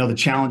 you know, the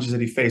challenges that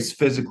he faced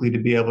physically to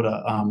be able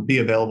to be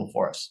available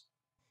for us.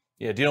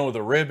 Yeah, dealing with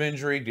a rib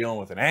injury, dealing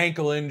with an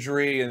ankle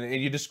injury, and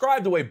you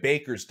described the way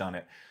Baker's done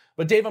it.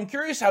 But, Dave, I'm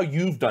curious how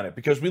you've done it,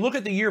 because we look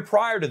at the year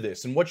prior to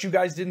this and what you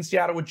guys did in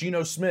Seattle with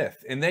Geno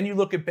Smith, and then you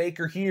look at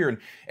Baker here.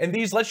 And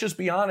these, let's just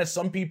be honest,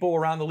 some people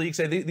around the league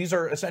say these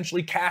are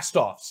essentially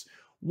cast-offs.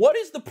 What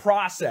is the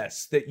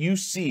process that you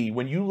see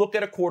when you look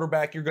at a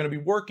quarterback you're going to be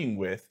working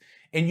with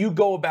and you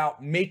go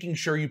about making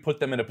sure you put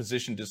them in a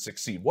position to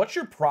succeed? What's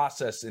your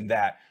process in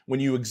that when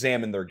you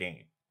examine their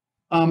game?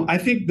 I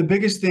think the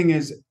biggest thing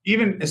is,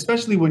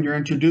 especially when you're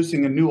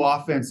introducing a new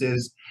offense,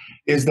 is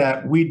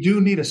that we do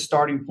need a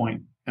starting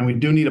point and we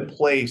do need a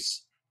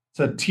place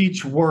to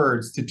teach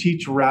words, to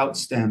teach route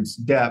stems,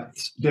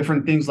 depths,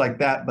 different things like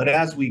that. But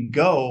as we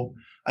go,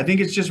 I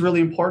think it's just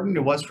really important.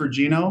 It was for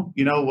Geno,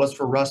 you know, it was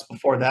for Russ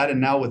before that. And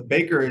now with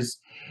Baker, is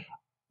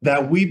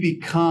that we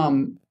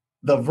become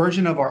the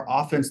version of our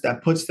offense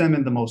that puts them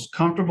in the most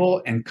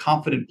comfortable and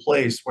confident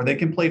place where they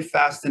can play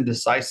fast and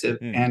decisive.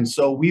 And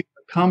so we've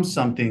become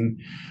something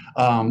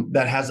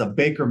that has a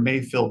Baker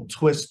Mayfield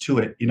twist to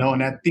it, you know,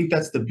 and I think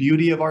that's the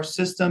beauty of our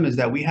system, is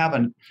that we have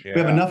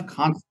enough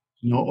confidence,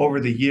 you know, over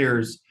the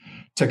years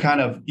to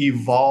kind of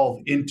evolve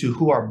into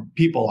who our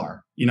people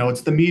are. You know,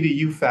 it's the me to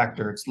you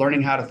factor. It's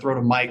learning how to throw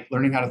to Mike,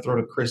 learning how to throw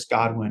to Chris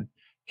Godwin,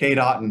 Cade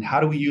Otton. How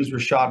do we use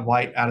Rachaad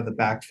White out of the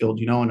backfield,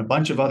 you know, and a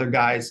bunch of other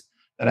guys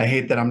that I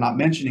hate that I'm not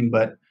mentioning.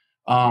 But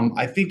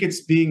I think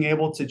it's being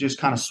able to just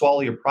kind of swallow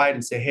your pride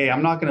and say, hey,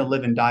 I'm not going to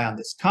live and die on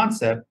this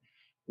concept.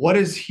 What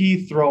is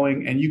he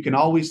throwing? And you can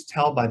always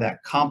tell by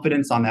that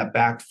confidence on that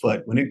back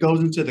foot. When it goes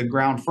into the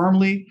ground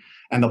firmly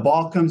and the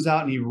ball comes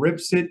out and he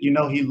rips it, you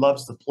know, he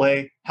loves to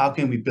play. How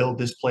can we build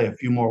this play a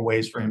few more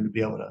ways for him to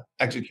be able to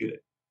execute it?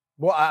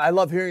 Well, I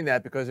love hearing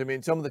that, because, I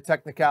mean, some of the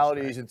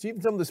technicalities and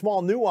even some of the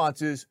small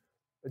nuances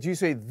that you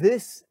say,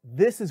 this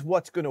is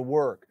what's going to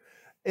work.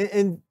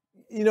 And,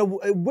 you know,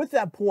 with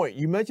that point,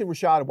 you mentioned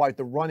Rachaad White,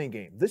 the running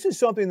game. This is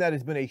something that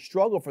has been a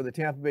struggle for the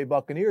Tampa Bay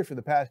Buccaneers for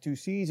the past 2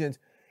 seasons.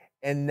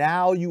 And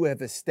now you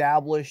have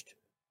established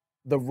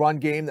the run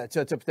game that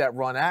sets up that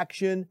run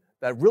action,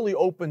 that really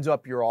opens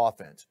up your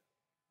offense.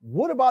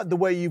 What about the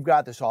way you've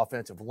got this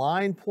offensive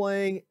line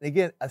playing? And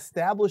again,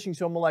 establishing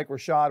someone like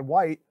Rachaad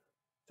White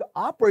to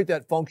operate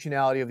that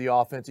functionality of the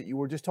offense that you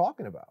were just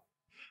talking about.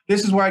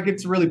 This is where I get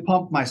to really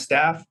pump my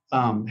staff,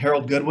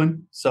 Harold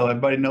Goodwin. So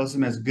everybody knows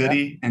him as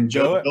Goody, and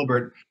Joe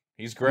Gilbert.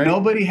 He's great.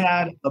 Nobody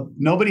had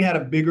a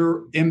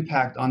bigger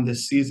impact on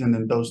this season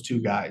than those two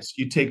guys.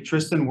 You take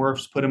Tristan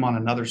Wirfs, put him on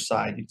another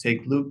side. You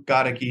take Luke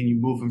Goedeke and you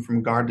move him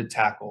from guard to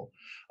tackle.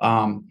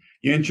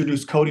 You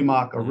introduce Cody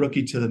Mock, a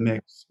rookie, to the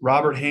mix.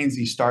 Robert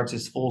Hainsey starts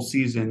his full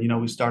season. You know,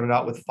 we started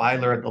out with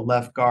Filer at the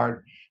left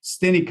guard.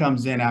 Stinney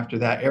comes in after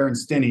that, Aaron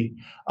Stinney.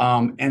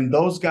 And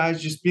those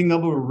guys, just being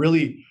able to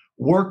really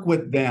work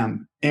with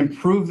them,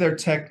 improve their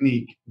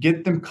technique,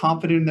 get them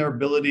confident in their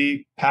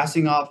ability,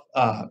 passing off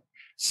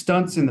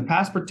stunts in the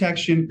pass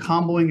protection,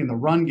 comboing in the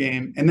run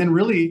game, and then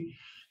really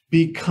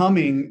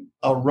becoming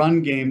a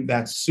run game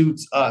that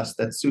suits us,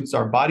 that suits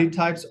our body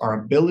types,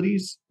 our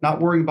abilities, not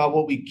worrying about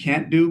what we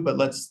can't do, but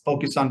let's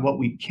focus on what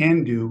we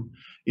can do.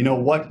 You know,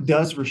 what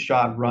does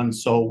Rachaad run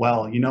so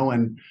well, you know,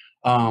 and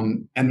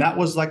that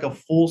was like a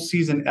full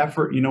season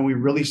effort. You know, we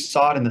really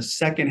saw it in the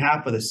second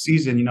half of the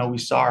season. You know, we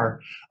saw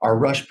our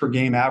rush per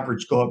game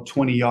average go up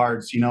 20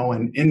 yards, you know,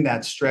 and in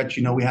that stretch,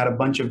 you know, we had a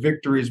bunch of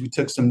victories. We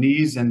took some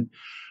knees and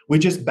we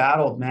just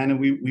battled, man. And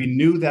we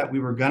knew that we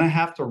were going to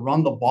have to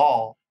run the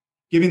ball,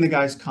 giving the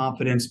guys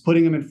confidence,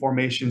 putting them in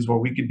formations where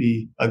we could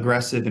be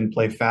aggressive and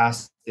play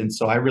fast. And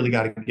so I really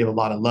got to give a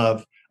lot of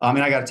love. And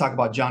I got to talk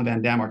about John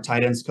Van Dam, our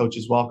tight ends coach,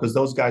 as well, because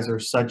those guys are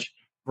such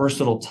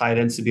versatile tight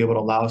ends to be able to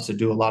allow us to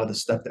do a lot of the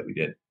stuff that we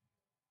did.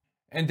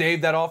 And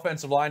Dave, that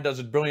offensive line does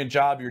a brilliant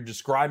job. You're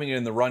describing it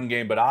in the run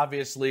game, but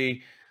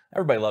obviously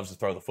everybody loves to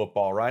throw the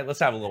football, right?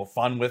 Let's have a little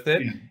fun with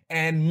it. Yeah.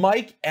 And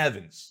Mike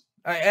Evans,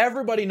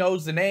 everybody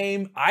knows the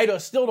name. I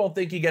still don't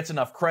think he gets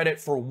enough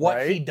credit for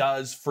what he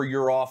does for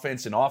your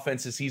offense and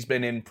offenses he's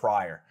been in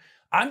prior.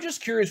 I'm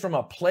just curious from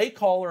a play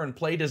caller and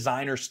play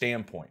designer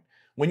standpoint,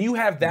 when you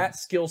have that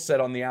skill set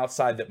on the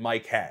outside that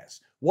Mike has,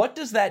 what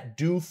does that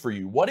do for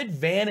you? What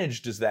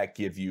advantage does that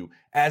give you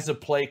as a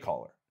play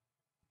caller?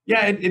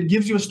 Yeah, it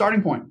gives you a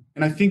starting point.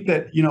 And I think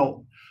that, you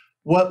know,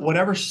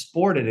 whatever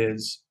sport it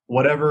is,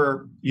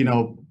 whatever, you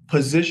know,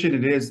 position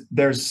it is,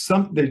 there's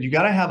something, you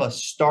got to have a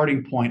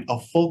starting point, a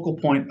focal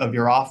point of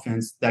your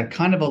offense that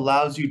kind of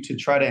allows you to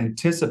try to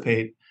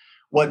anticipate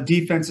what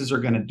defenses are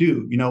going to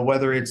do. You know,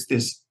 whether it's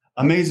this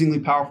amazingly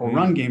powerful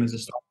run game as a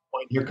starting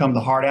point, here come the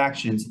hard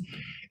actions.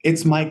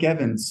 It's Mike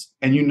Evans,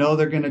 and you know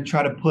they're going to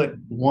try to put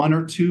one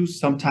or two,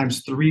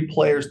 sometimes three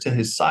players to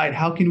his side.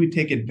 How can we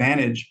take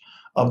advantage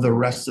of the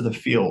rest of the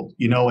field?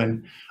 You know,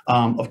 and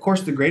of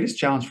course, the greatest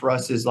challenge for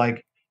us is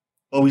like,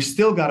 well, we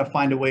still got to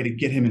find a way to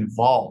get him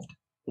involved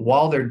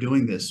while they're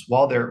doing this,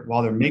 while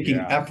they're making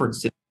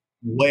efforts to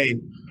way.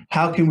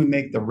 How can we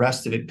make the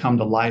rest of it come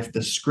to life?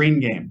 The screen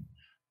game,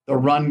 the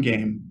run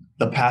game,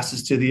 the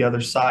passes to the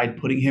other side,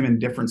 putting him in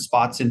different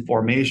spots in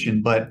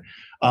formation, but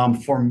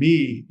for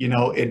me, you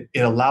know, it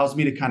allows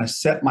me to kind of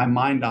set my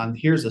mind on,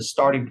 here's a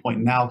starting point.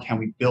 Now, can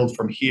we build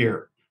from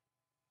here?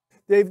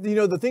 Dave, you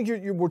know, the things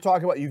we're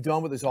talking about, you've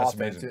done with this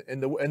offense amazing.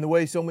 and the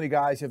way so many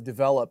guys have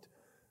developed,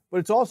 but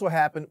it's also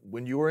happened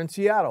when you were in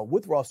Seattle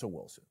with Russell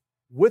Wilson,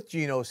 with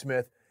Geno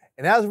Smith,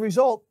 and as a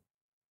result,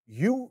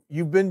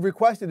 you've been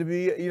requested to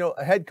be, you know,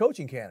 a head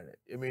coaching candidate.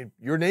 I mean,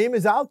 your name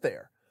is out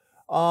there.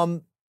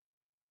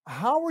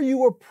 How are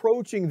you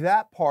approaching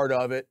that part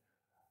of it,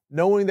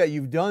 knowing that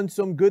you've done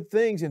some good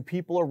things and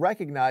people are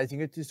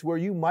recognizing it, just where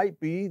you might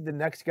be the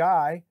next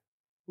guy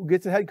who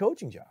gets a head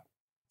coaching job?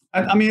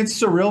 I mean, it's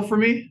surreal for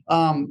me.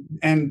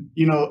 And,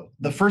 you know,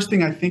 the first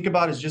thing I think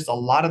about is just a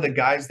lot of the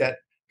guys that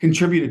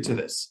contributed to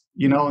this,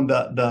 you know, and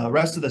the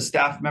rest of the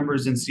staff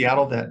members in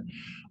Seattle that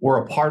were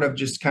a part of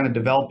just kind of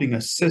developing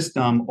a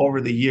system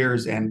over the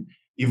years and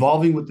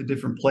evolving with the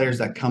different players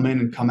that come in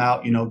and come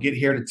out, you know, get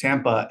here to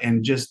Tampa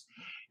and just,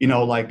 you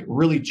know, like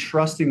really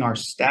trusting our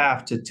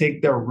staff to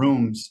take their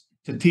rooms,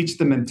 to teach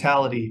the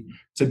mentality,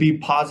 to be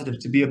positive,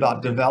 to be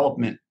about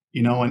development,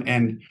 you know,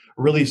 and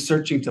really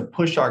searching to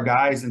push our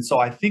guys. And so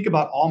I think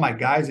about all my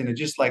guys and it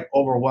just like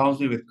overwhelms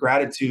me with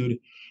gratitude.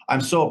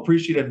 I'm so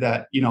appreciative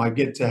that, you know, I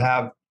get to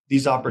have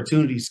these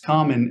opportunities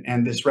come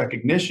and this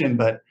recognition,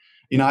 but,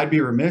 you know, I'd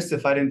be remiss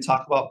if I didn't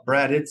talk about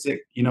Brad Itzik,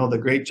 you know, the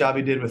great job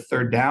he did with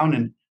third down,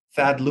 and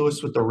Thad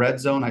Lewis with the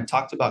red zone. I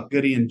talked about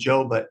Goody and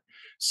Joe, but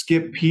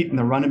Skip Pete in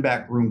the running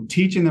back room,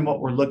 teaching them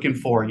what we're looking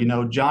for. You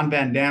know, John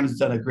Van Dam's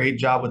done a great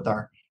job with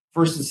our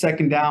first and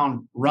second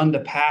down run to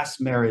pass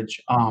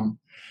marriage.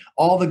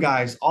 All the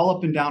guys, all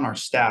up and down our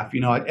staff, you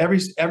know,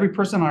 every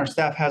person on our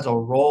staff has a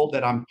role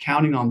that I'm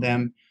counting on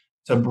them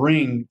to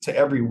bring to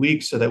every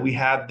week so that we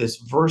have this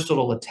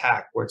versatile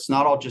attack where it's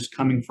not all just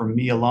coming from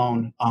me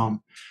alone.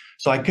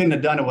 So I couldn't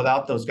have done it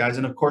without those guys.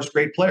 And of course,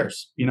 great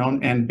players, you know,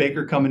 and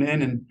Baker coming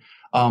in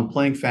and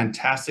playing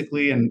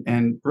fantastically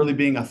and really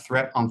being a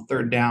threat on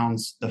third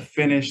downs, the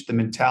finish, the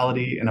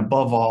mentality, and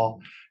above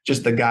all,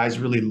 just the guys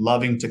really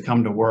loving to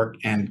come to work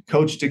and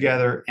coach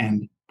together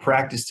and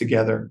practice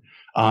together.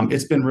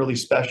 it's been really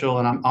special,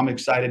 and I'm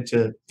excited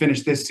to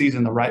finish this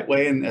season the right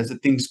way. And as the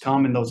things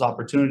come and those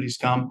opportunities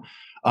come,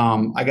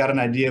 I got an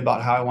idea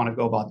about how I want to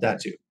go about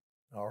that too.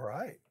 All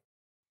right.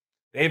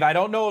 Dave, I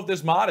don't know if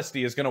this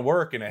modesty is going to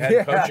the a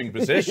head coaching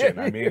position.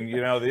 I mean,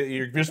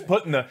 you're just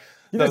putting the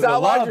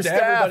love to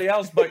everybody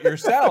else but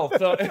yourself.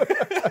 So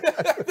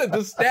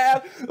the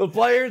staff, the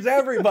players,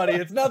 everybody.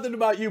 It's nothing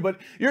about you, but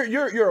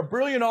you're a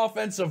brilliant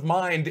offensive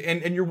mind,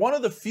 and you're one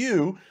of the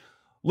few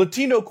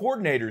Latino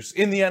coordinators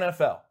in the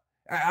NFL.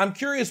 I'm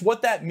curious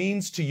what that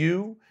means to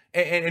you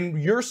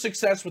and your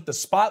success with the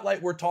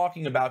spotlight we're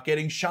talking about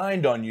getting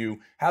shined on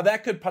you, how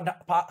that could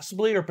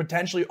possibly or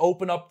potentially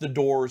open up the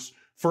doors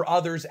for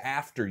others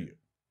after you.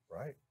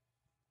 Right.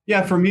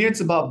 Yeah, for me, it's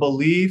about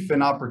belief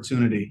and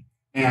opportunity.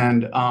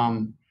 And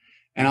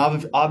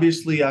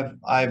obviously I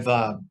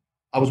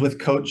was with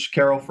Coach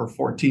Carroll for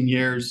 14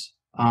 years.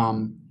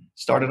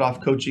 Started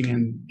off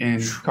coaching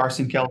in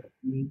Carson,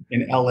 California,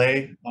 in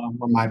LA,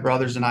 where my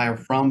brothers and I are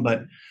from.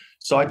 But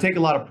so I take a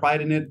lot of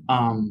pride in it.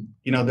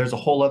 There's a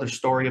whole other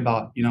story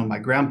about, my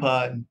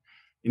grandpa and,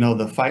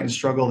 the fight and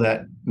struggle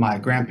that my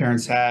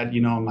grandparents had,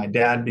 and my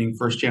dad being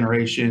first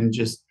generation,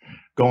 just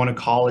going to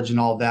college and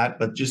all that.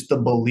 But just the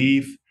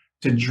belief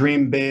to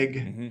dream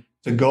big,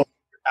 to go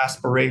for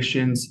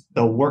aspirations,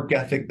 the work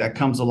ethic that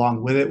comes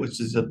along with it,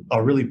 which is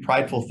a really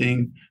prideful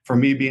thing for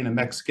me being a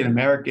Mexican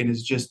American,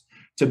 is just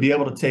to be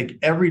able to take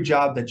every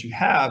job that you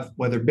have,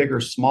 whether big or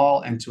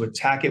small, and to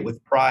attack it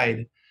with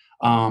pride,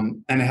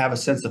 and have a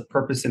sense of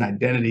purpose and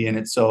identity in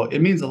it. So it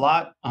means a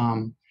lot.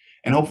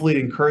 And hopefully it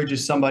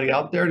encourages somebody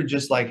out there to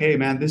just like, hey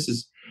man,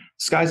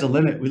 sky's the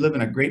limit. We live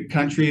in a great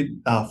country.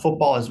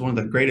 Football is one of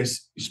the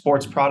greatest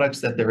sports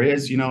products that there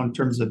is, in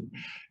terms of,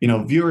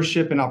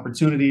 viewership and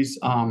opportunities.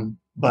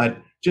 But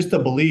just to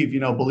believe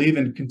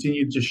and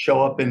continue to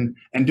show up and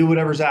do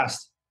whatever's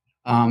asked,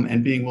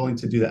 and being willing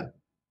to do that.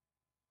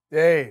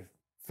 Dave,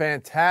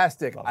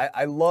 fantastic.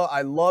 I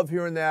love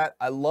hearing that.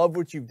 I love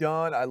what you've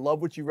done. I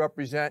love what you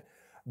represent.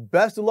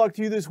 Best of luck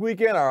to you this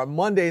weekend, or on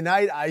Monday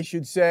night, I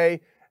should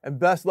say, and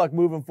best of luck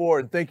moving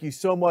forward. And thank you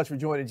so much for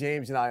joining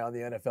James and I on the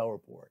NFL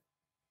Report.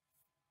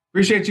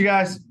 Appreciate you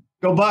guys.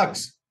 Go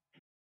Bucks.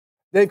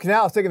 Dave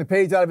Canales taking the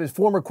page out of his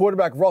former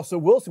quarterback Russell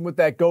Wilson with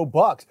that Go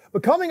Bucks.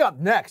 But coming up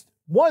next,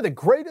 one of the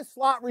greatest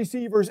slot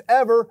receivers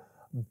ever,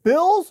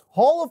 Bills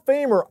Hall of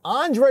Famer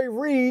Andre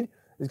Reed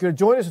is going to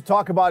join us to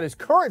talk about his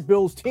current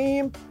Bills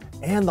team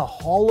and the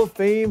Hall of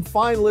Fame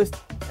finalist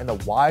and the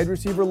wide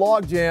receiver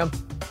logjam.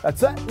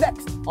 That's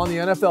next on the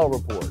NFL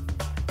Report.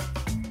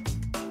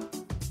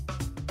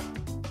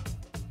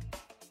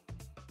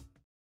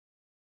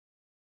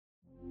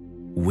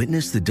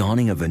 Witness the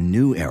dawning of a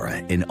new era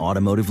in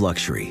automotive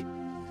luxury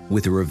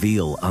with a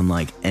reveal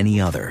unlike any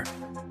other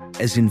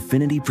as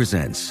Infiniti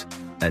presents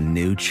a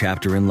new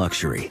chapter in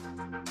luxury,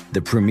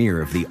 the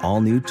premiere of the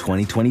all-new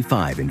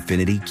 2025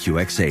 Infiniti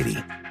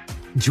QX80.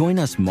 Join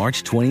us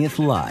March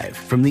 20th live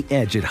from the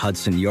Edge at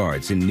Hudson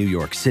Yards in New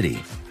York City,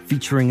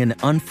 featuring an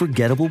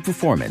unforgettable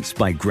performance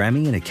by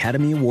Grammy and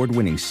Academy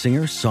Award-winning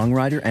singer,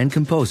 songwriter, and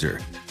composer,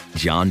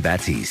 John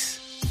Batiste.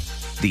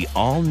 The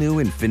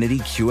all-new Infiniti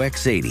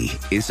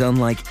QX80 is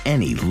unlike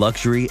any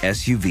luxury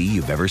SUV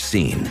you've ever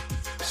seen.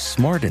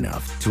 Smart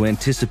enough to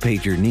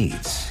anticipate your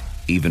needs,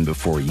 even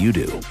before you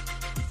do.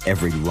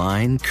 Every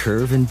line,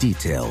 curve, and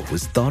detail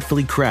was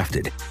thoughtfully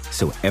crafted,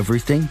 so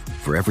everything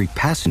for every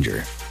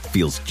passenger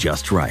feels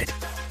just right.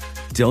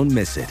 Don't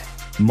miss it.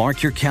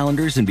 Mark your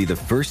calendars and be the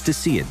first to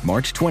see it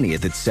March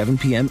 20th at 7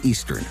 p.m.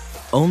 Eastern,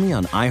 only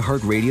on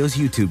iHeartRadio's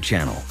YouTube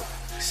channel.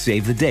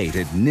 Save the date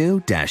at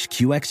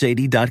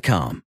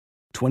new-QX80.com.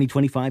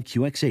 2025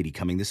 QX80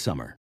 coming this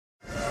summer.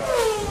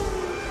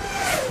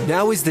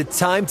 Now is the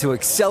time to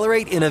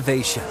accelerate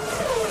innovation.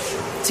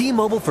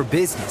 T-Mobile for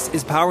Business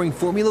is powering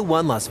Formula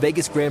One Las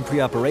Vegas Grand Prix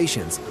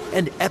operations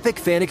and epic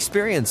fan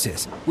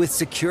experiences with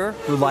secure,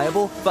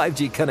 reliable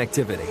 5G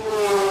connectivity.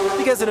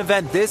 Because an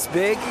event this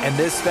big and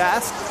this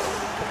fast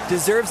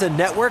deserves a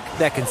network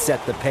that can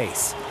set the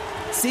pace.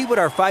 See what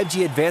our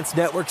 5G advanced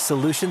network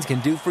solutions can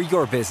do for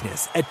your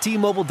business at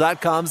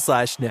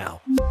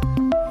T-Mobile.com/now.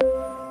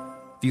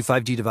 View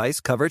 5G device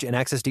coverage and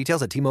access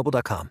details at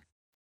T-Mobile.com.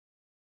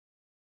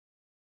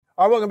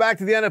 All right, welcome back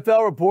to the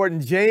NFL Report.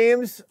 And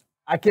James,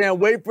 I can't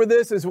wait for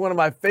this. It's one of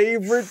my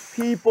favorite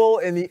people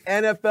in the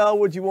NFL,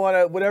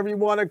 whatever you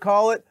want to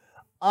call it.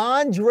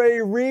 Andre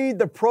Reed,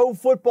 the Pro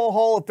Football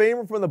Hall of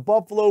Famer from the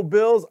Buffalo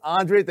Bills.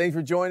 Andre, thanks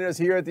for joining us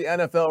here at the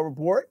NFL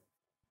Report.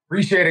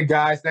 Appreciate it,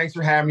 guys. Thanks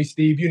for having me,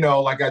 Steve.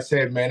 Like I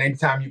said, man,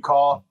 anytime you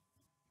call,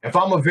 if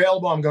I'm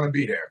available, I'm going to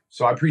be there.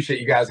 So I appreciate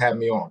you guys having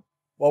me on.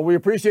 Well, we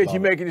appreciate you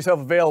making yourself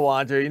available,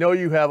 Andre.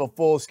 You have a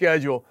full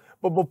schedule.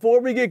 But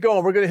before we get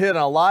going, we're going to hit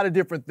on a lot of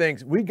different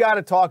things. We got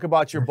to talk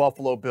about your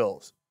Buffalo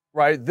Bills,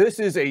 right? This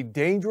is a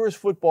dangerous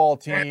football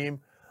team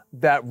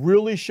that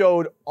really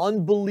showed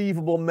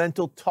unbelievable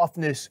mental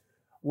toughness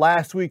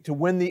last week to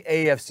win the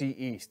AFC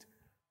East.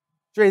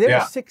 Dre, they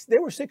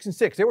were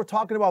 6-6. They were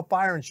talking about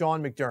firing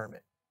Sean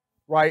McDermott,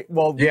 right?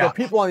 Well, the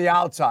people on the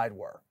outside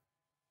were.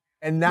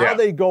 And now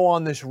they go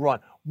on this run.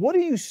 What do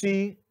you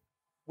see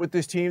with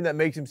this team that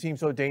makes him seem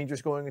so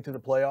dangerous going into the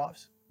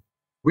playoffs?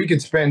 We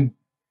could spend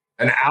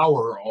an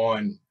hour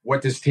on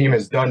what this team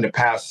has done the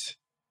past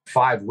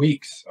 5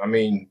 weeks. I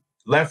mean,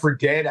 left for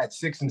dead at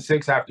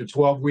 6-6 after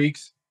 12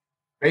 weeks.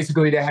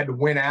 Basically, they had to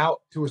win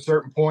out to a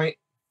certain point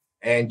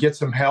and get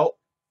some help.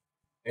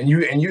 And you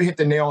hit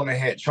the nail on the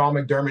head. Sean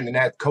McDermott and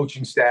that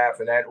coaching staff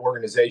and that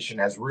organization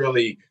has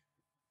really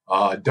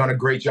done a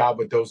great job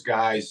with those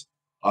guys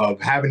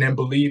of having them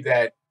believe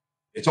that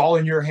it's all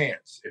in your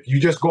hands. If you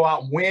just go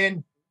out and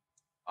win,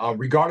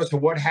 regardless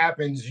of what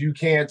happens, you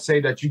can't say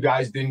that you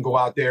guys didn't go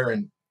out there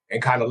and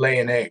kind of lay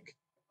an egg.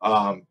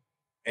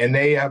 And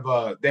they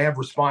have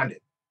responded.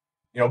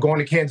 Going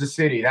to Kansas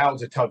City, that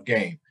was a tough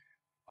game.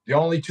 The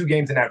only 2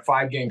 games in that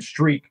 5-game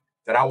streak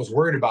that I was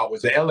worried about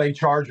was the LA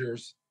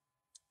Chargers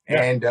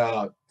and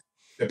the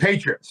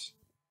Patriots.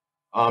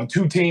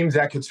 2 teams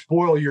that could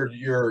spoil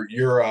your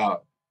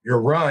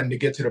run to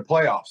get to the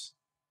playoffs.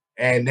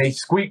 And they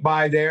squeaked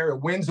by there. A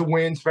win's a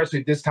win, especially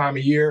at this time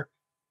of year.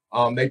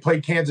 They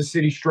played Kansas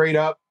City straight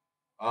up.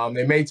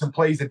 They made some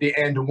plays at the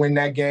end to win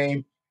that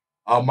game.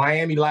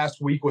 Miami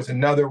last week was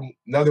another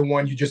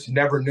one you just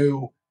never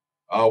knew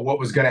what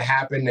was going to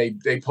happen.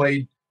 They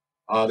played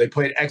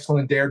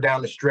excellent there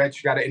down the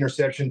stretch. Got an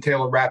interception,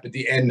 Taylor Rapp at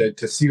the end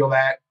to seal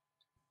that.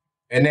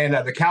 And then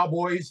the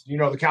Cowboys,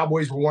 the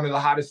Cowboys were one of the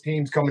hottest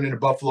teams coming into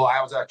Buffalo.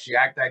 I was actually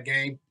at that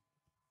game.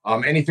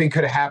 Anything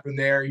could have happened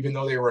there, even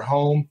though they were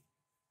home.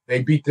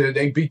 They beat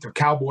the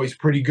Cowboys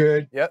pretty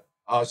good. Yep.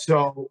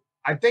 So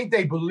I think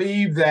they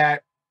believe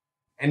that,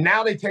 and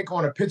now they take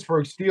on a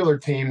Pittsburgh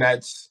Steelers team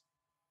that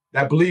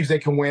believes they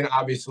can win,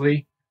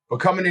 obviously.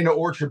 But coming into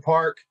Orchard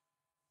Park,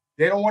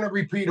 they don't want to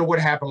repeat of what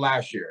happened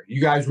last year.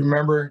 You guys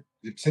remember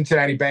the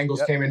Cincinnati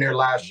Bengals came in there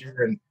last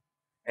year,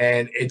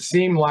 and it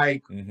seemed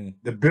like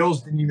the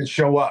Bills didn't even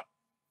show up.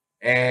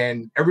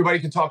 And everybody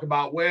can talk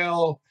about,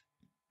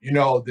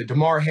 the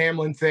DeMar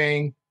Hamlin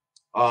thing,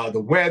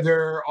 the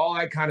weather, all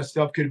that kind of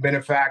stuff could have been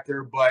a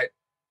factor, but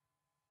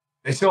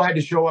they still had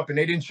to show up, and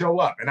they didn't show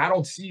up. And I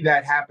don't see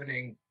that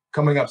happening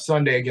coming up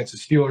Sunday against the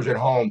Steelers at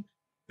home.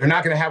 They're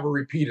not going to have a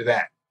repeat of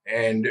that.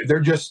 And they're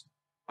just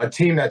a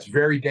team that's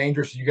very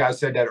dangerous. You guys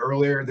said that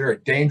earlier. They're a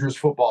dangerous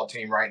football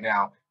team right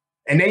now.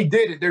 And they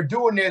did it. They're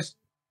doing this.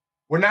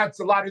 We're not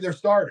a lot of their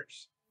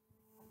starters.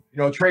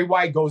 Trey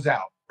White goes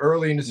out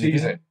early in the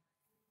season.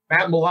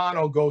 Matt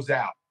Milano goes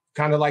out,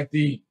 kind of like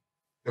the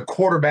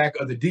quarterback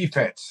of the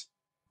defense.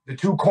 The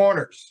 2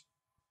 corners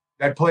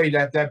that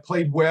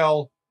played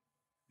well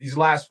these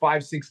last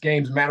 5-6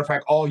 games, matter of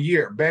fact, all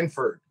year,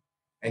 Benford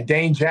and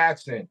Dane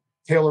Jackson,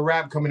 Taylor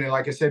Rapp coming in,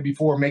 like I said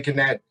before, making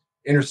that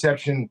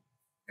interception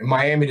in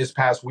Miami this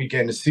past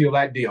weekend to seal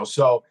that deal.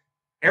 So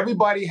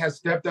everybody has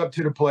stepped up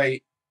to the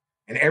plate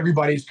and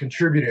everybody's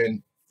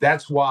contributing.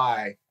 That's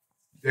why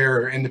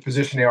they're in the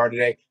position they are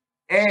today.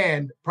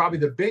 And probably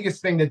the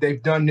biggest thing that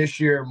they've done this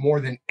year, more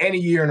than any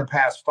year in the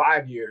past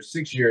 5 years,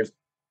 6 years,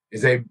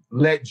 is they've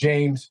let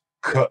James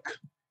cook.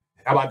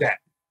 How about that?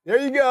 There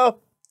you go.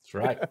 That's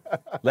right.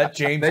 Let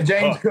James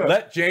cook.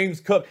 Let James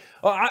cook.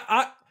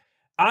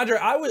 Andre,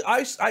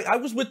 I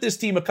was with this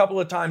team a couple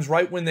of times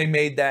right when they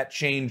made that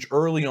change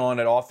early on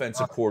at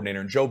offensive coordinator,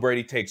 and Joe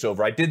Brady takes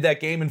over. I did that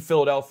game in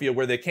Philadelphia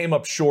where they came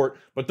up short,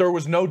 but there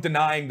was no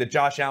denying that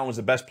Josh Allen was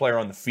the best player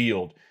on the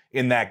field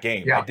in that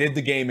game. Yeah. I did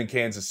the game in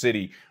Kansas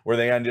City where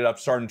they ended up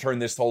starting to turn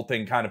this whole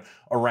thing kind of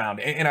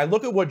around. And I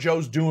look at what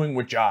Joe's doing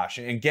with Josh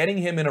and getting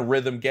him in a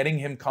rhythm, getting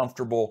him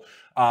comfortable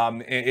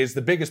is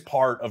the biggest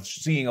part of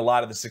seeing a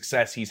lot of the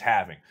success he's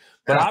having.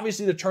 But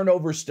obviously the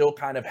turnovers still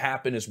kind of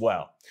happen as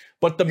well.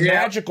 But the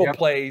magical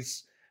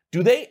plays,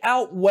 do they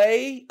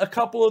outweigh a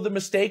couple of the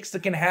mistakes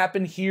that can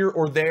happen here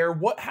or there?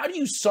 How do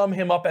you sum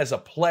him up as a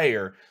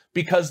player?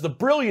 Because the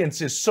brilliance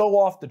is so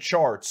off the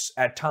charts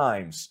at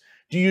times.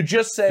 Do you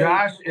just say,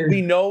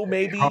 we know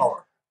maybe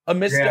a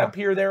misstep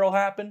here or there will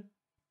happen?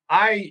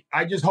 I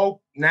just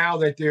hope now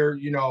that they're,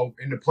 in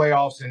the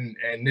playoffs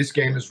and this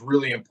game is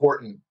really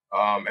important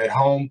at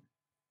home.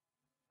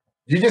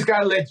 You just got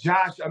to let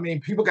Josh,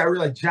 people got to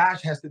realize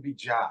Josh has to be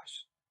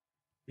Josh.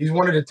 He's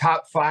one of the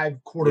top 5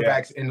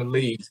 quarterbacks in the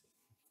league.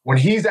 When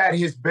he's at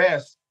his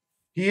best,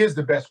 he is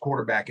the best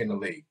quarterback in the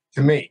league,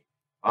 to me.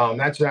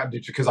 That's not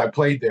because I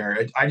played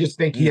there. I just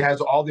think he has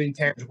all the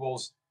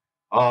intangibles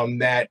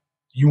that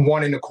you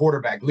want in a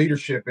quarterback,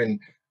 leadership and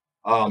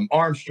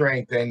arm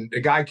strength, and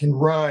the guy can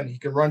run. He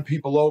can run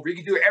people over. He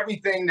can do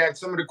everything that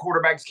some of the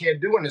quarterbacks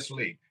can't do in this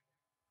league.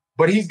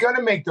 But he's going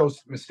to make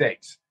those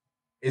mistakes.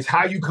 It's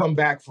how you come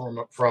back from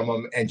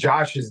him, and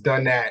Josh has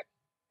done that,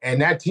 and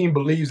that team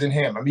believes in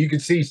him. You can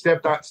see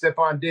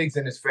Stephon Diggs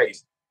in his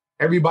face.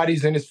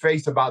 Everybody's in his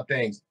face about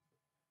things.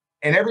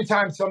 And every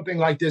time something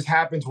like this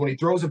happens, when he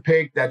throws a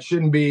pick that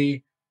shouldn't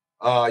be,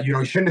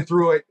 he shouldn't have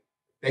threw it,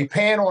 they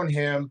pan on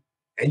him,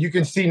 and you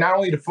can see not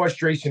only the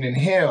frustration in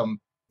him,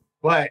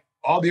 but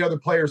all the other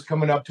players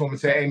coming up to him and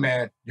say, hey,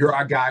 man, you're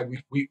our guy.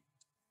 We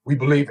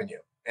believe in you.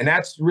 And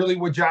that's really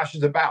what Josh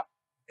is about.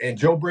 And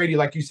Joe Brady,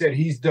 like you said,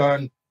 he's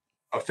done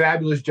a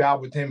fabulous job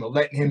with him of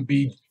letting him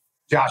be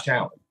Josh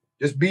Allen.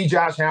 Just be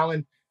Josh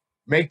Allen,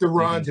 make the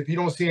runs. If you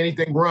don't see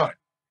anything, run.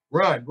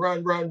 run,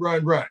 run, run,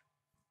 run, run.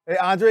 Hey,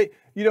 Andre,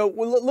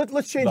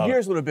 let's change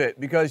gears a little bit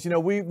because,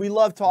 we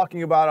love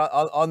talking about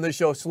on this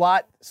show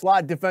slot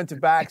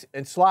defensive backs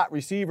and slot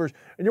receivers.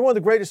 And you're one of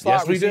the greatest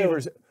slot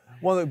receivers,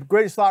 one of the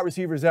greatest slot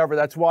receivers ever.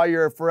 That's why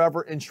you're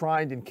forever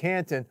enshrined in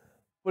Canton.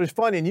 But it's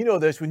funny, and you know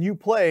this, when you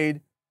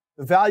played,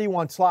 the value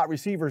on slot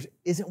receivers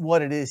isn't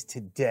what it is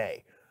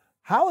today.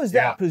 How has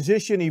that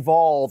position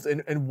evolved,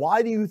 and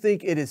why do you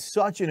think it is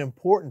such an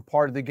important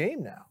part of the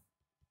game now?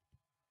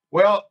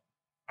 Well,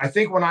 I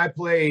think when I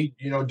played,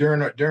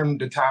 during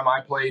the time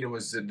I played, it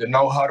was the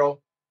no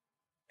huddle.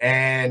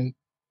 And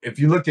if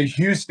you looked at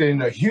Houston,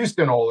 the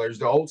Houston Oilers,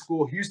 the old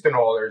school Houston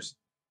Oilers,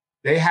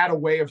 they had a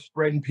way of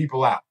spreading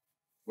people out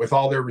with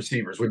all their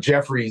receivers, with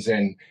Jeffries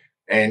and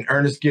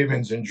Ernest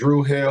Gibbons and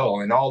Drew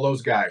Hill and all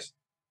those guys.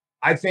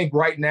 I think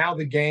right now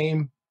the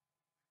game,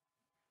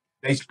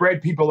 they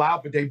spread people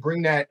out, but they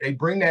bring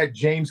that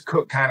James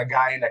Cook kind of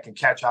guy in that can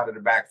catch out of the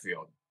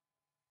backfield,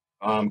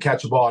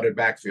 catch the ball out of the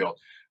backfield.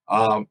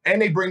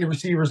 And they bring the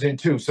receivers in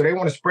too. So they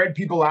want to spread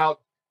people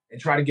out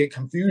and try to get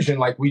confusion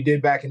like we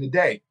did back in the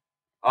day.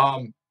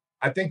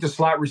 I think the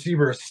slot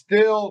receiver is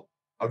still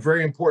a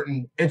very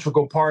important,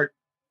 integral part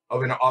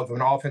of an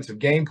offensive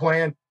game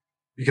plan,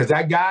 because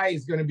that guy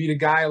is going to be the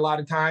guy a lot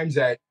of times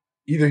that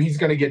either he's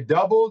going to get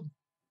doubled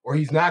or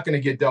he's not going to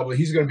get doubled.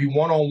 He's going to be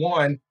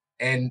one-on-one,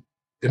 and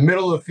the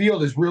middle of the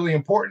field is really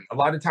important. A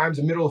lot of times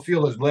the middle of the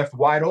field is left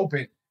wide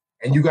open,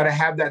 and you got to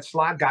have that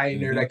slot guy in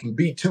there that can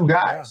beat two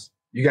guys.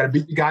 You got to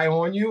beat the guy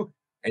on you,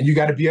 and you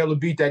got to be able to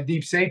beat that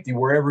deep safety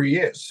wherever he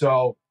is.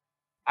 So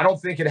I don't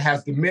think it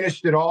has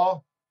diminished at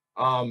all.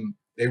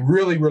 They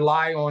really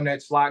rely on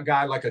that slot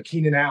guy like a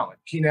Keenan Allen.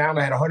 Keenan Allen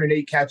had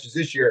 108 catches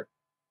this year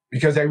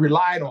because they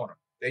relied on him.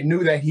 They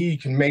knew that he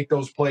can make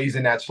those plays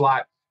in that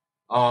slot.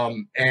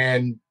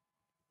 And,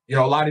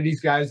 a lot of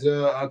these guys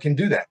can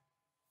do that.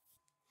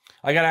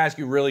 I got to ask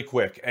you really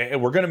quick,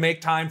 and we're going to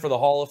make time for the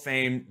Hall of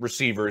Fame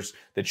receivers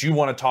that you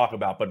want to talk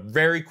about, but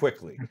very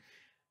quickly.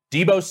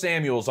 Deebo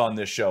Samuel's on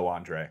this show,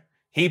 Andre.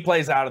 He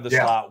plays out of the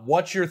slot.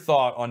 What's your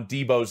thought on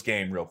Deebo's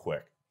game real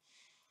quick?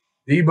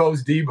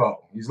 Deebo's Deebo.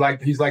 He's like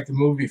the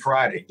movie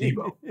Friday,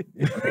 Deebo.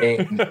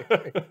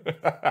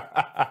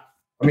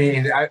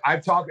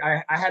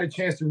 I had a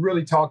chance to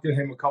really talk to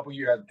him a couple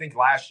years, I think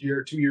last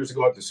year, 2 years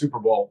ago at the Super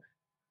Bowl.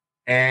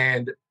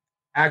 And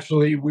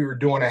actually we were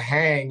doing a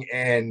hang,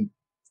 and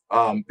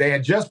they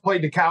had just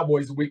played the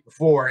Cowboys the week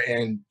before,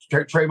 and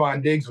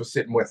Trayvon Diggs was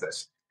sitting with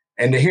us.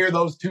 And to hear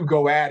those two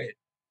go at it,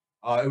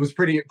 it was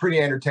pretty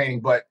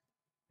entertaining. But,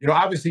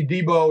 obviously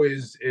Deebo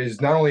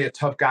is not only a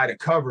tough guy to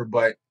cover,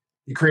 but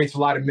he creates a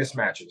lot of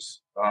mismatches.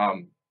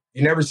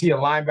 You never see a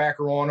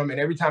linebacker on him, and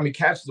every time he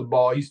catches the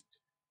ball, he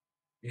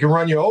can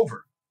run you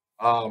over.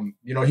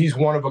 He's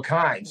one of a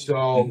kind.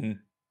 So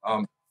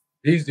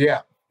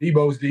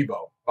Deebo's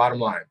Deebo, bottom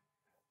line.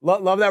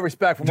 Love that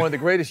respect from one of the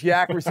greatest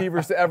yak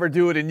receivers to ever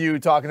do it, and you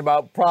talking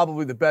about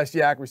probably the best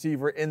yak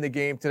receiver in the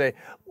game today.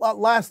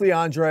 Lastly,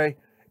 Andre,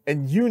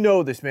 and you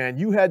know this, man,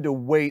 you had to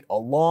wait a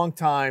long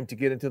time to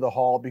get into the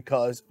Hall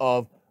because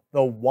of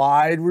the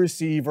wide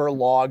receiver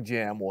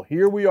logjam. Well,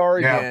 here we are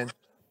again.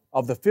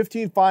 Of the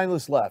 15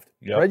 finalists left,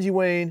 Reggie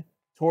Wayne,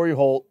 Torrey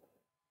Holt,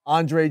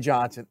 Andre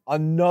Johnson,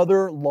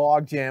 another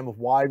logjam of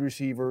wide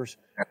receivers.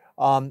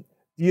 Do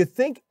you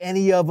think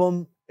any of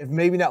them, if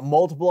maybe not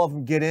multiple of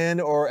them, get in,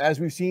 or as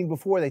we've seen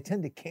before, they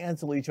tend to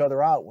cancel each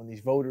other out when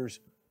these voters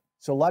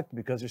select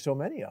because there's so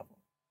many of them?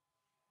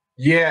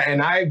 Yeah,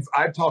 and I've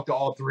talked to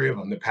all three of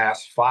them the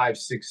past 5,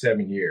 6,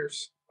 7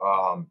 years.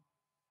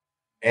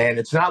 And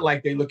it's not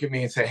like they look at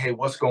me and say, hey,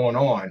 what's going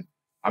on?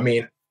 I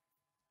mean,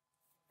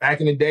 back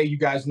in the day, you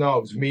guys know,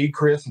 it was me,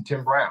 Chris, and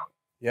Tim Brown.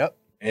 Yep.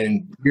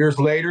 And years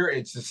later,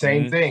 it's the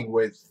same thing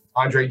with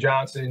Andre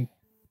Johnson,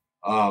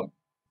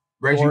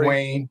 Reggie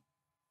Wayne,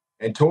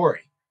 and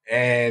Torrey.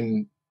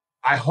 And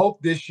I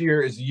hope this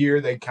year is the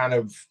year they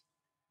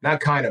I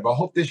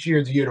hope this year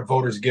is the year the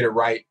voters get it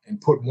right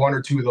and put one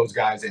or two of those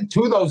guys in.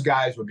 Two of those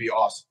guys would be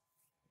awesome.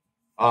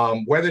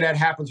 Whether that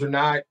happens or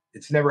not,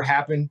 it's never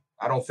happened,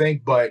 I don't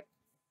think, but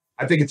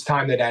I think it's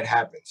time that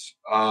happens.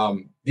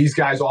 These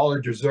guys all are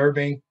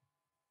deserving.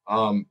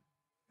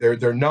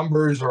 Their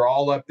numbers are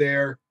all up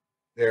there.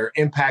 Their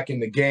impact in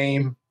the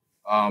game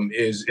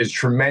is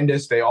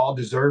tremendous. They all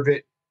deserve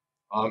it.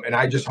 And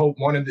I just hope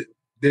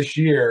this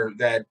year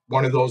that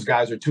one of those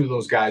guys or two of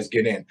those guys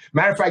get in.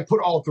 Matter of fact,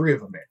 put all three of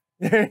them in.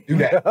 Do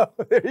that.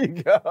 There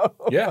you go.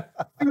 Yeah.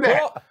 Do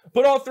that.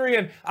 Put all three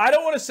in. I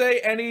don't want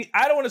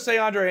to say,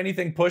 Andre,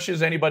 anything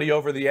pushes anybody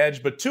over the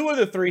edge, but two of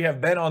the three have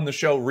been on the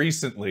show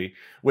recently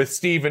with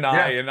Steve and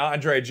I, and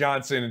Andre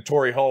Johnson and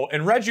Torrey Holt.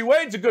 And Reggie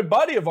Wade's a good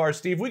buddy of ours,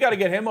 Steve. We got to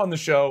get him on the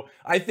show.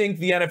 I think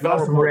the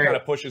NFL report kind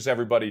of pushes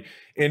everybody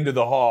into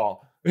the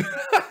Hall.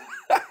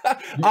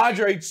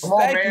 Andre,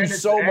 thank you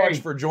so much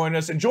for joining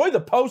us. Enjoy the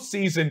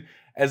postseason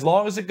as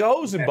long as it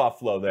goes in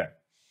Buffalo there.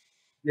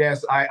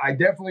 Yes, I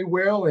definitely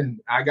will. And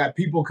I got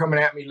people coming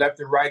at me left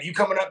and right. You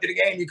coming up to the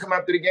game? You coming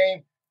up to the game?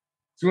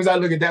 As soon as I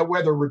look at that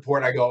weather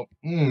report, I go,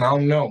 I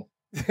don't know.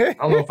 I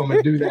don't know if I'm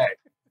going to do that.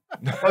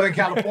 Southern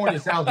California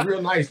sounds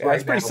real nice right now.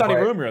 It's pretty sunny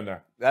room you're in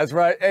there. That's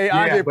right. Hey,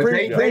 Andre,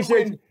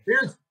 appreciate you.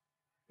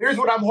 Here's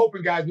what I'm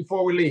hoping, guys,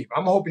 before we leave.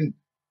 I'm hoping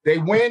they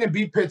win and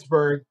beat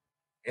Pittsburgh,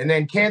 and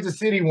then Kansas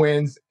City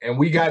wins, and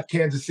we got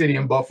Kansas City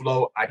and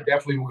Buffalo. I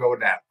definitely will go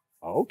with that.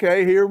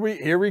 Okay, here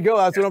we go.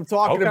 That's what I'm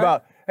talking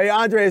about. Hey,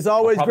 Andre, it's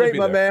always great,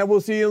 my man. We'll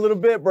see you in a little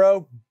bit,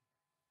 bro.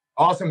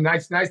 Awesome.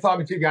 Nice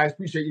talking to you guys.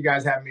 Appreciate you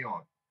guys having me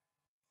on.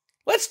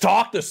 Let's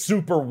talk the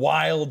Super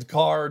Wild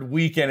Card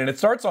Weekend, and it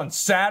starts on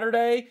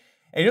Saturday.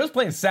 And you know who's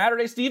playing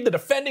Saturday, Steve? The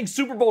defending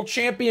Super Bowl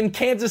champion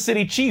Kansas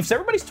City Chiefs.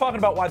 Everybody's talking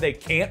about why they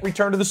can't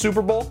return to the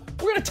Super Bowl.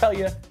 We're going to tell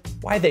you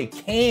why they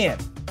can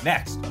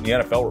next on the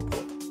NFL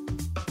Report.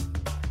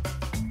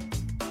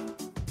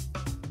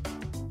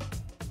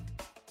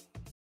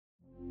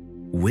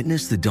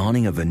 Witness the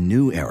dawning of a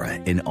new era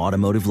in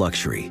automotive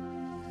luxury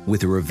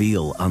with a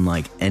reveal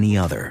unlike any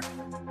other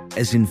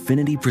as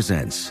Infiniti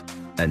presents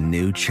a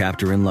new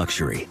chapter in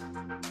luxury,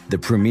 the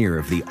premiere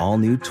of the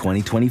all-new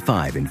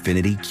 2025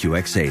 Infiniti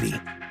QX80.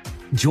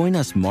 Join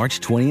us March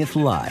 20th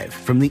live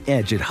from the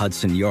Edge at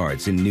Hudson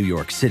Yards in New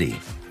York City,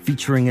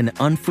 featuring an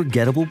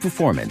unforgettable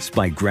performance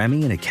by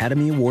Grammy and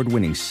Academy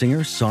Award-winning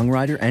singer,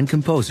 songwriter, and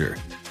composer,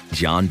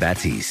 Jon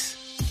Batiste.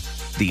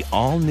 The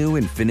all-new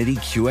Infiniti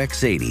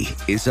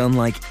QX80 is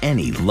unlike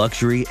any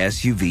luxury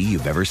SUV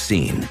you've ever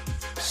seen.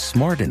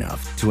 Smart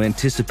enough to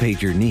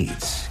anticipate your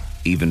needs,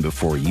 even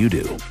before you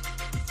do.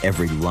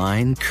 Every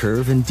line,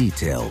 curve, and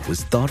detail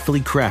was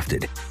thoughtfully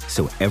crafted,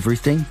 so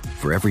everything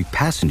for every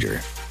passenger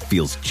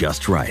feels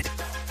just right.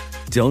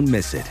 Don't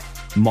miss it.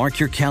 Mark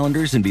your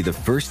calendars and be the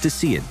first to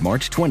see it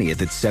March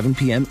 20th at 7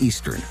 p.m.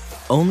 Eastern,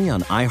 only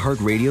on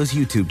iHeartRadio's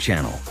YouTube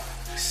channel.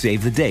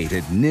 Save the date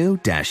at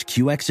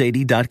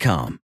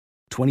new-QX80.com.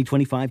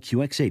 2025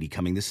 QX80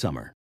 coming this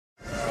summer.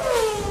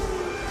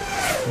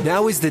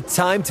 Now is the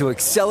time to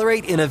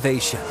accelerate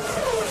innovation.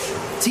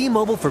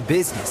 T-Mobile for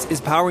Business is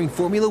powering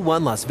Formula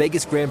One Las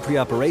Vegas Grand Prix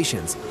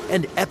operations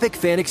and epic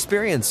fan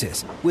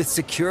experiences with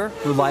secure,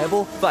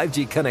 reliable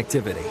 5G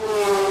connectivity.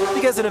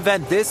 Because an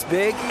event this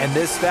big and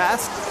this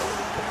fast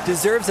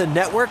deserves a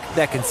network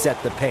that can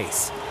set the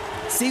pace.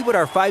 See what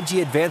our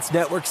 5G advanced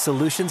network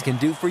solutions can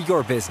do for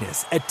your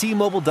business at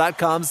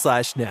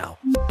T-Mobile.com/now.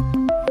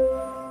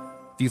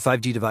 View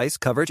 5G device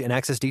coverage and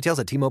access details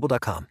at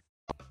T-Mobile.com.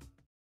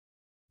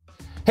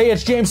 Hey,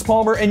 it's James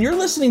Palmer, and you're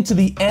listening to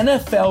the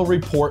NFL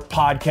Report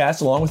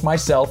podcast along with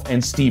myself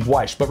and Steve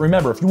Weish. But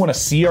remember, if you want to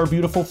see our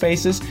beautiful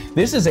faces,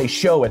 this is a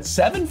show at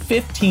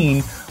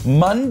 7:15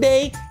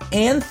 Monday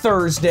and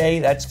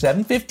Thursday. That's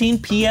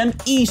 7:15 p.m.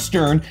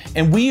 Eastern,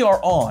 and we are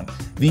on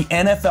the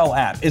NFL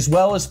app, as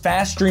well as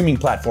fast streaming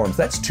platforms.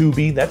 That's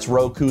Tubi, that's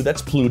Roku,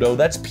 that's Pluto,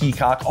 that's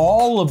Peacock,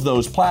 all of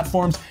those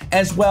platforms,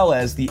 as well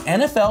as the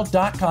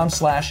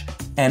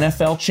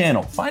NFL.com/NFL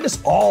channel. Find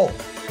us all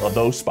of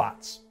those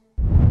spots.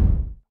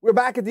 We're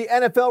back at the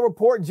NFL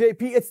Report,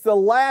 JP. It's the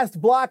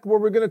last block where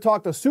we're going to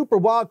talk the Super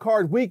Wild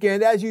Card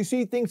Weekend. As you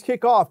see, things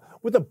kick off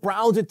with the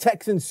Browns and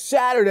Texans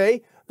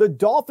Saturday, the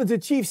Dolphins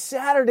and Chiefs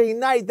Saturday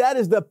night. That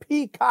is the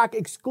Peacock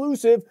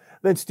exclusive.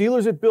 Then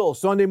Steelers at Bills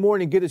Sunday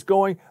morning. Get us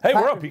going. Hey,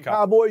 we're on Peacock.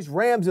 Cowboys,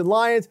 Rams, and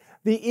Lions.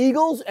 The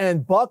Eagles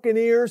and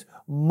Buccaneers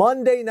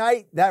Monday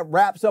night. That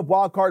wraps up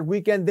Wild Card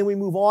Weekend. Then we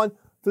move on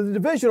to the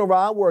divisional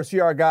round where I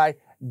see our guy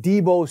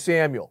Deebo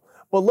Samuel.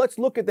 But let's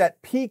look at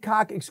that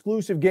Peacock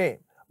exclusive game.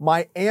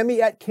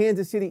 Miami at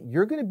Kansas City.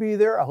 You're going to be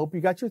there. I hope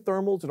you got your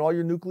thermals and all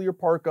your nuclear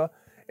parka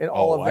and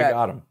all of that. I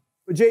got them.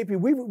 But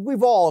JP,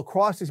 we've all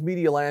across this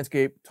media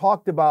landscape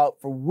talked about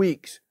for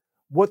weeks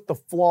what the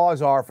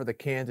flaws are for the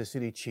Kansas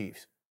City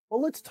Chiefs. Well,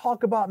 let's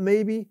talk about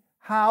maybe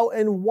how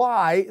and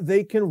why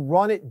they can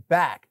run it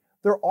back.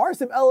 There are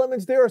some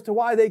elements there as to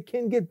why they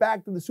can get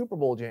back to the Super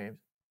Bowl, James.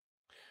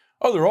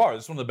 Oh, there are.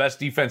 This is one of the best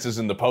defenses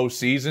in the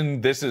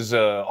postseason. This is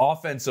an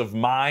offensive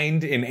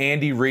mind in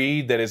Andy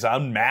Reid that is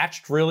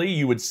unmatched, really,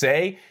 you would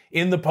say,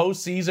 in the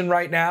postseason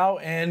right now.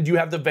 And you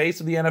have the base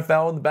of the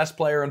NFL and the best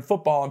player in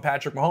football in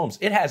Patrick Mahomes.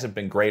 It hasn't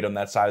been great on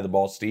that side of the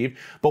ball, Steve.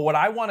 But what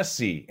I want to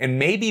see, and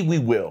maybe we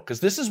will,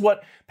 because this is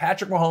what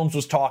Patrick Mahomes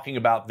was talking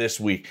about this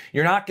week.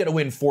 You're not going to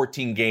win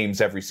 14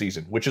 games every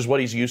season, which is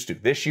what he's used to.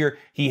 This year,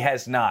 he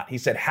has not. He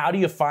said, how do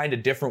you find a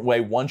different way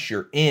once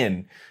you're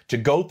in to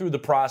go through the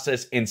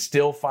process and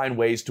still find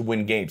ways to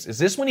win games? Is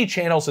this when he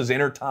channels his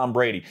inner Tom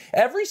Brady?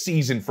 Every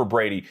season for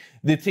Brady,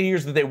 the 2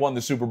 years that they won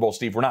the Super Bowl,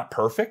 Steve, were not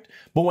perfect.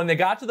 But when they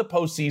got to the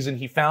postseason,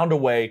 he found a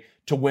way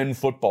to win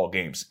football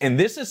games. And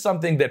this is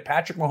something that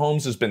Patrick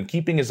Mahomes has been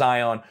keeping his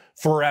eye on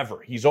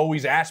forever. He's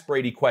always asked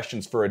Brady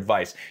questions for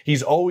advice.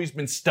 He's always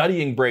been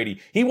studying Brady.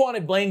 He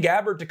wanted Blaine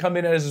Gabbert to come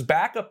in as his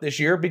backup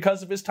this year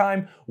because of his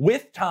time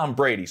with Tom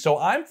Brady. So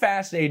I'm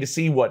fascinated to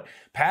see what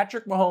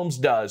Patrick Mahomes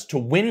does to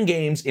win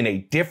games in a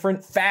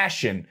different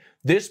fashion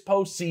this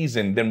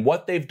postseason than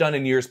what they've done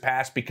in years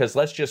past, because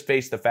let's just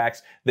face the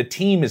facts, the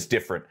team is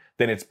different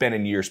than it's been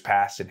in years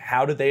past. And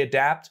how do they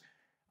adapt?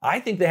 I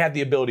think they have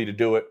the ability to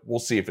do it. We'll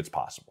see if it's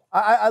possible.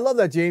 I love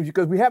that, James,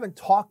 because we haven't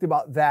talked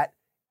about that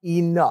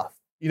enough,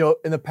 in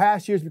the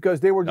past years, because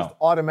they were just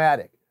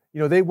automatic.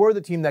 They were the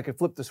team that could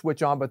flip the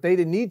switch on, but they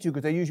didn't need to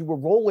because they usually were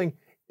rolling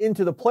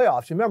into the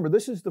playoffs. Remember,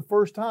 this is the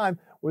first time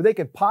where they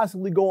could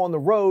possibly go on the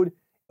road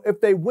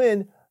if they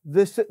win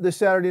this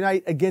Saturday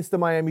night against the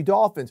Miami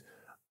Dolphins.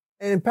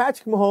 And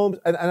Patrick Mahomes,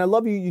 and I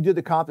love you did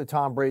the comp to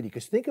Tom Brady,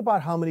 because think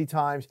about how many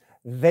times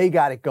they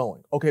got it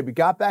going. Okay, we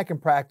got back in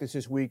practice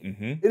this week.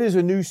 It is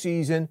a new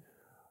season.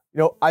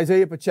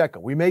 Isaiah Pacheco,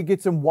 we may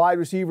get some wide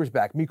receivers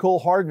back.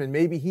 Mecole Hardman,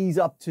 maybe he's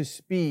up to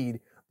speed.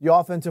 The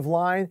offensive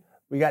line,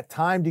 we got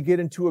time to get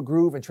into a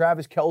groove. And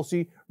Travis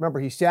Kelce, remember,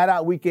 he sat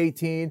out week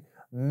 18.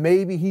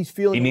 Maybe he's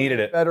feeling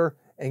better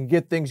and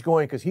get things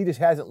going, because he just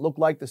hasn't looked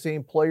like the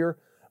same player.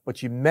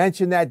 But you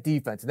mentioned that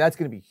defense, and that's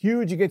going to be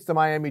huge against the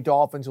Miami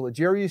Dolphins. So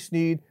L'Jarius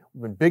Sneed,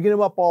 we've been bigging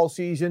him up all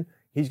season.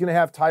 He's going to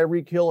have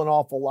Tyreek Hill an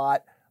awful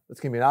lot.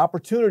 It's going to be an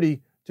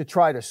opportunity to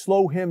try to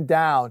slow him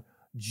down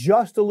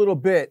just a little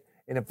bit.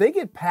 And if they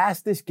get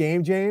past this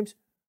game, James,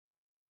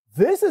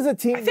 this is a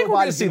team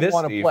nobody's going to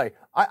want to play.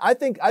 I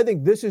think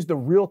this is the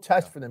real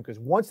test for them, because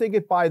once they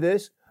get by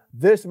this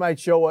might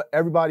show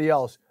everybody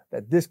else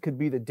that this could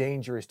be the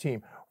dangerous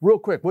team. Real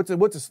quick, what's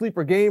a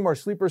sleeper game or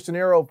sleeper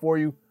scenario for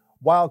you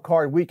wild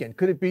card weekend?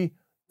 Could it be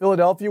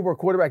Philadelphia, where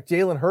quarterback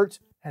Jalen Hurts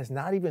has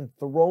not even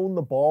thrown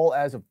the ball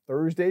as of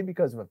Thursday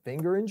because of a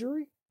finger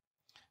injury?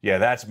 Yeah,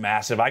 that's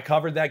massive. I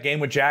covered that game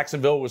with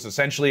Jacksonville. It was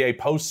essentially a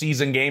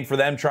postseason game for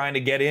them trying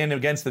to get in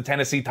against the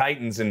Tennessee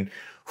Titans. And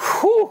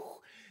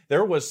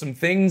there was some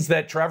things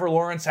that Trevor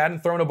Lawrence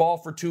hadn't thrown a ball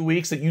for 2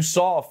 weeks that you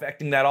saw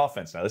affecting that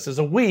offense. Now, this is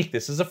a week,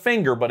 this is a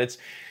finger, but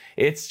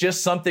it's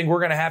just something we're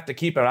going to have to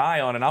keep an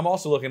eye on. And I'm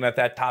also looking at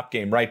that top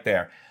game right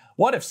there.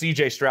 What if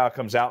C.J. Stroud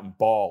comes out and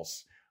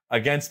balls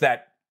against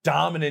that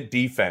dominant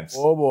defense?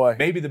 Oh, boy.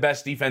 Maybe the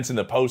best defense in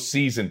the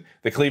postseason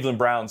the Cleveland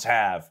Browns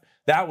have.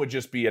 That would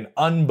just be an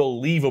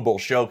unbelievable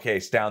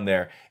showcase down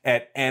there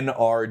at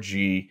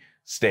NRG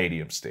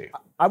Stadium, Steve.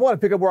 I want to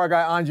pick up where our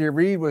guy Andre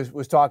Reed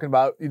was talking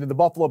about, the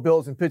Buffalo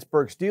Bills and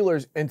Pittsburgh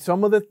Steelers, and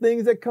some of the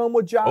things that come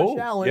with Josh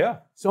Allen. Yeah.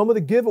 Some of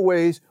the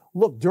giveaways.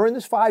 Look, during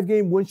this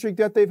 5-game win streak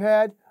that they've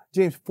had,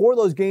 James, 4 of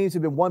those games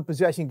have been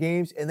one-possession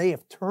games, and they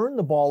have turned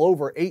the ball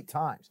over 8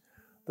 times.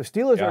 The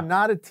Steelers are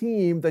not a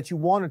team that you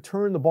want to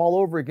turn the ball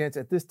over against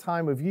at this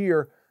time of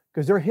year,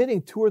 because they're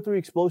hitting 2 or 3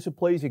 explosive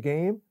plays a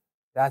game.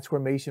 That's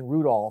where Mason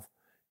Rudolph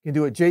can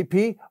do it.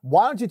 JP,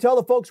 why don't you tell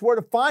the folks where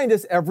to find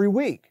us every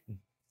week?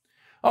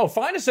 Oh,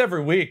 find us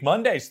every week,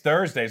 Mondays,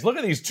 Thursdays. Look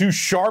at these 2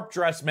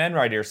 sharp-dressed men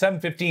right here,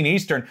 7:15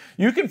 Eastern.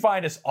 You can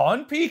find us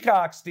on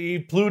Peacock,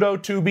 Steve, Pluto,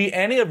 Tubi,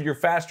 any of your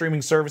fast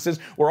streaming services.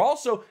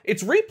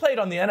 It's replayed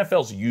on the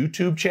NFL's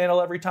YouTube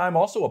channel every time,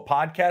 also a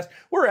podcast.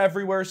 We're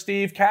everywhere,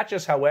 Steve. Catch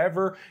us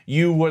however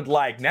you would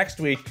like. Next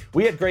week,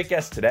 we had great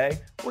guests today.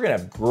 We're going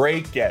to have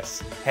great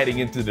guests heading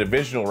into the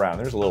divisional round.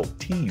 There's a little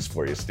tease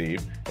for you,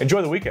 Steve.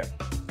 Enjoy the weekend.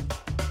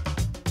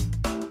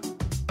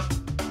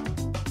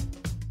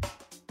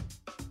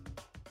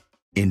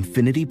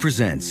 Infiniti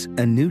presents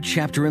a new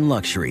chapter in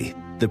luxury,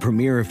 the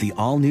premiere of the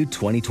all-new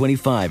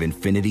 2025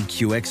 Infiniti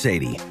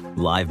QX80,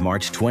 live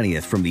March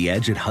 20th from the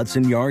Edge at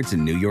Hudson Yards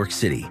in New York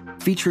City,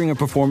 featuring a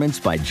performance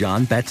by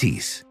John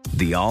Batiste.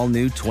 The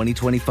all-new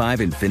 2025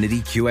 Infiniti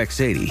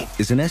QX80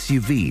 is an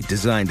SUV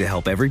designed to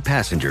help every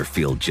passenger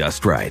feel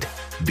just right.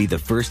 Be the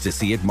first to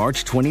see it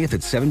March 20th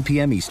at 7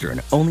 p.m.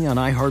 Eastern, only on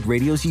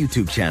iHeartRadio's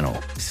YouTube channel.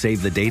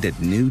 Save the date at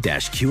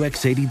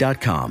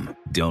new-QX80.com.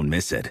 Don't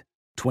miss it.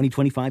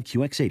 2025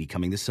 QX80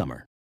 coming this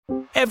summer.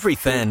 Every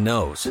fan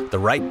knows the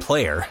right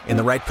player in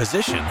the right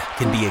position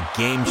can be a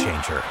game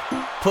changer.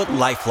 Put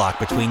LifeLock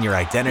between your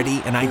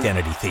identity and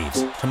identity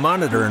thieves to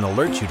monitor and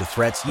alert you to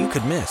threats you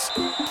could miss.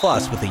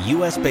 Plus, with a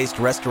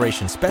U.S.-based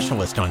restoration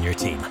specialist on your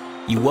team,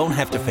 you won't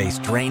have to face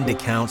drained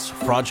accounts,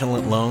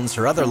 fraudulent loans,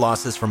 or other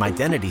losses from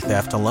identity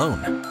theft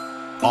alone.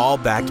 All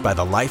backed by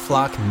the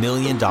LifeLock $1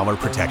 Million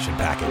Protection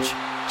Package.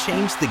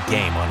 Change the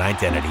game on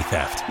identity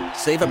theft.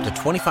 Save up to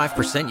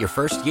 25% your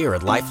first year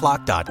at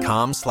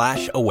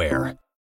LifeLock.com/aware.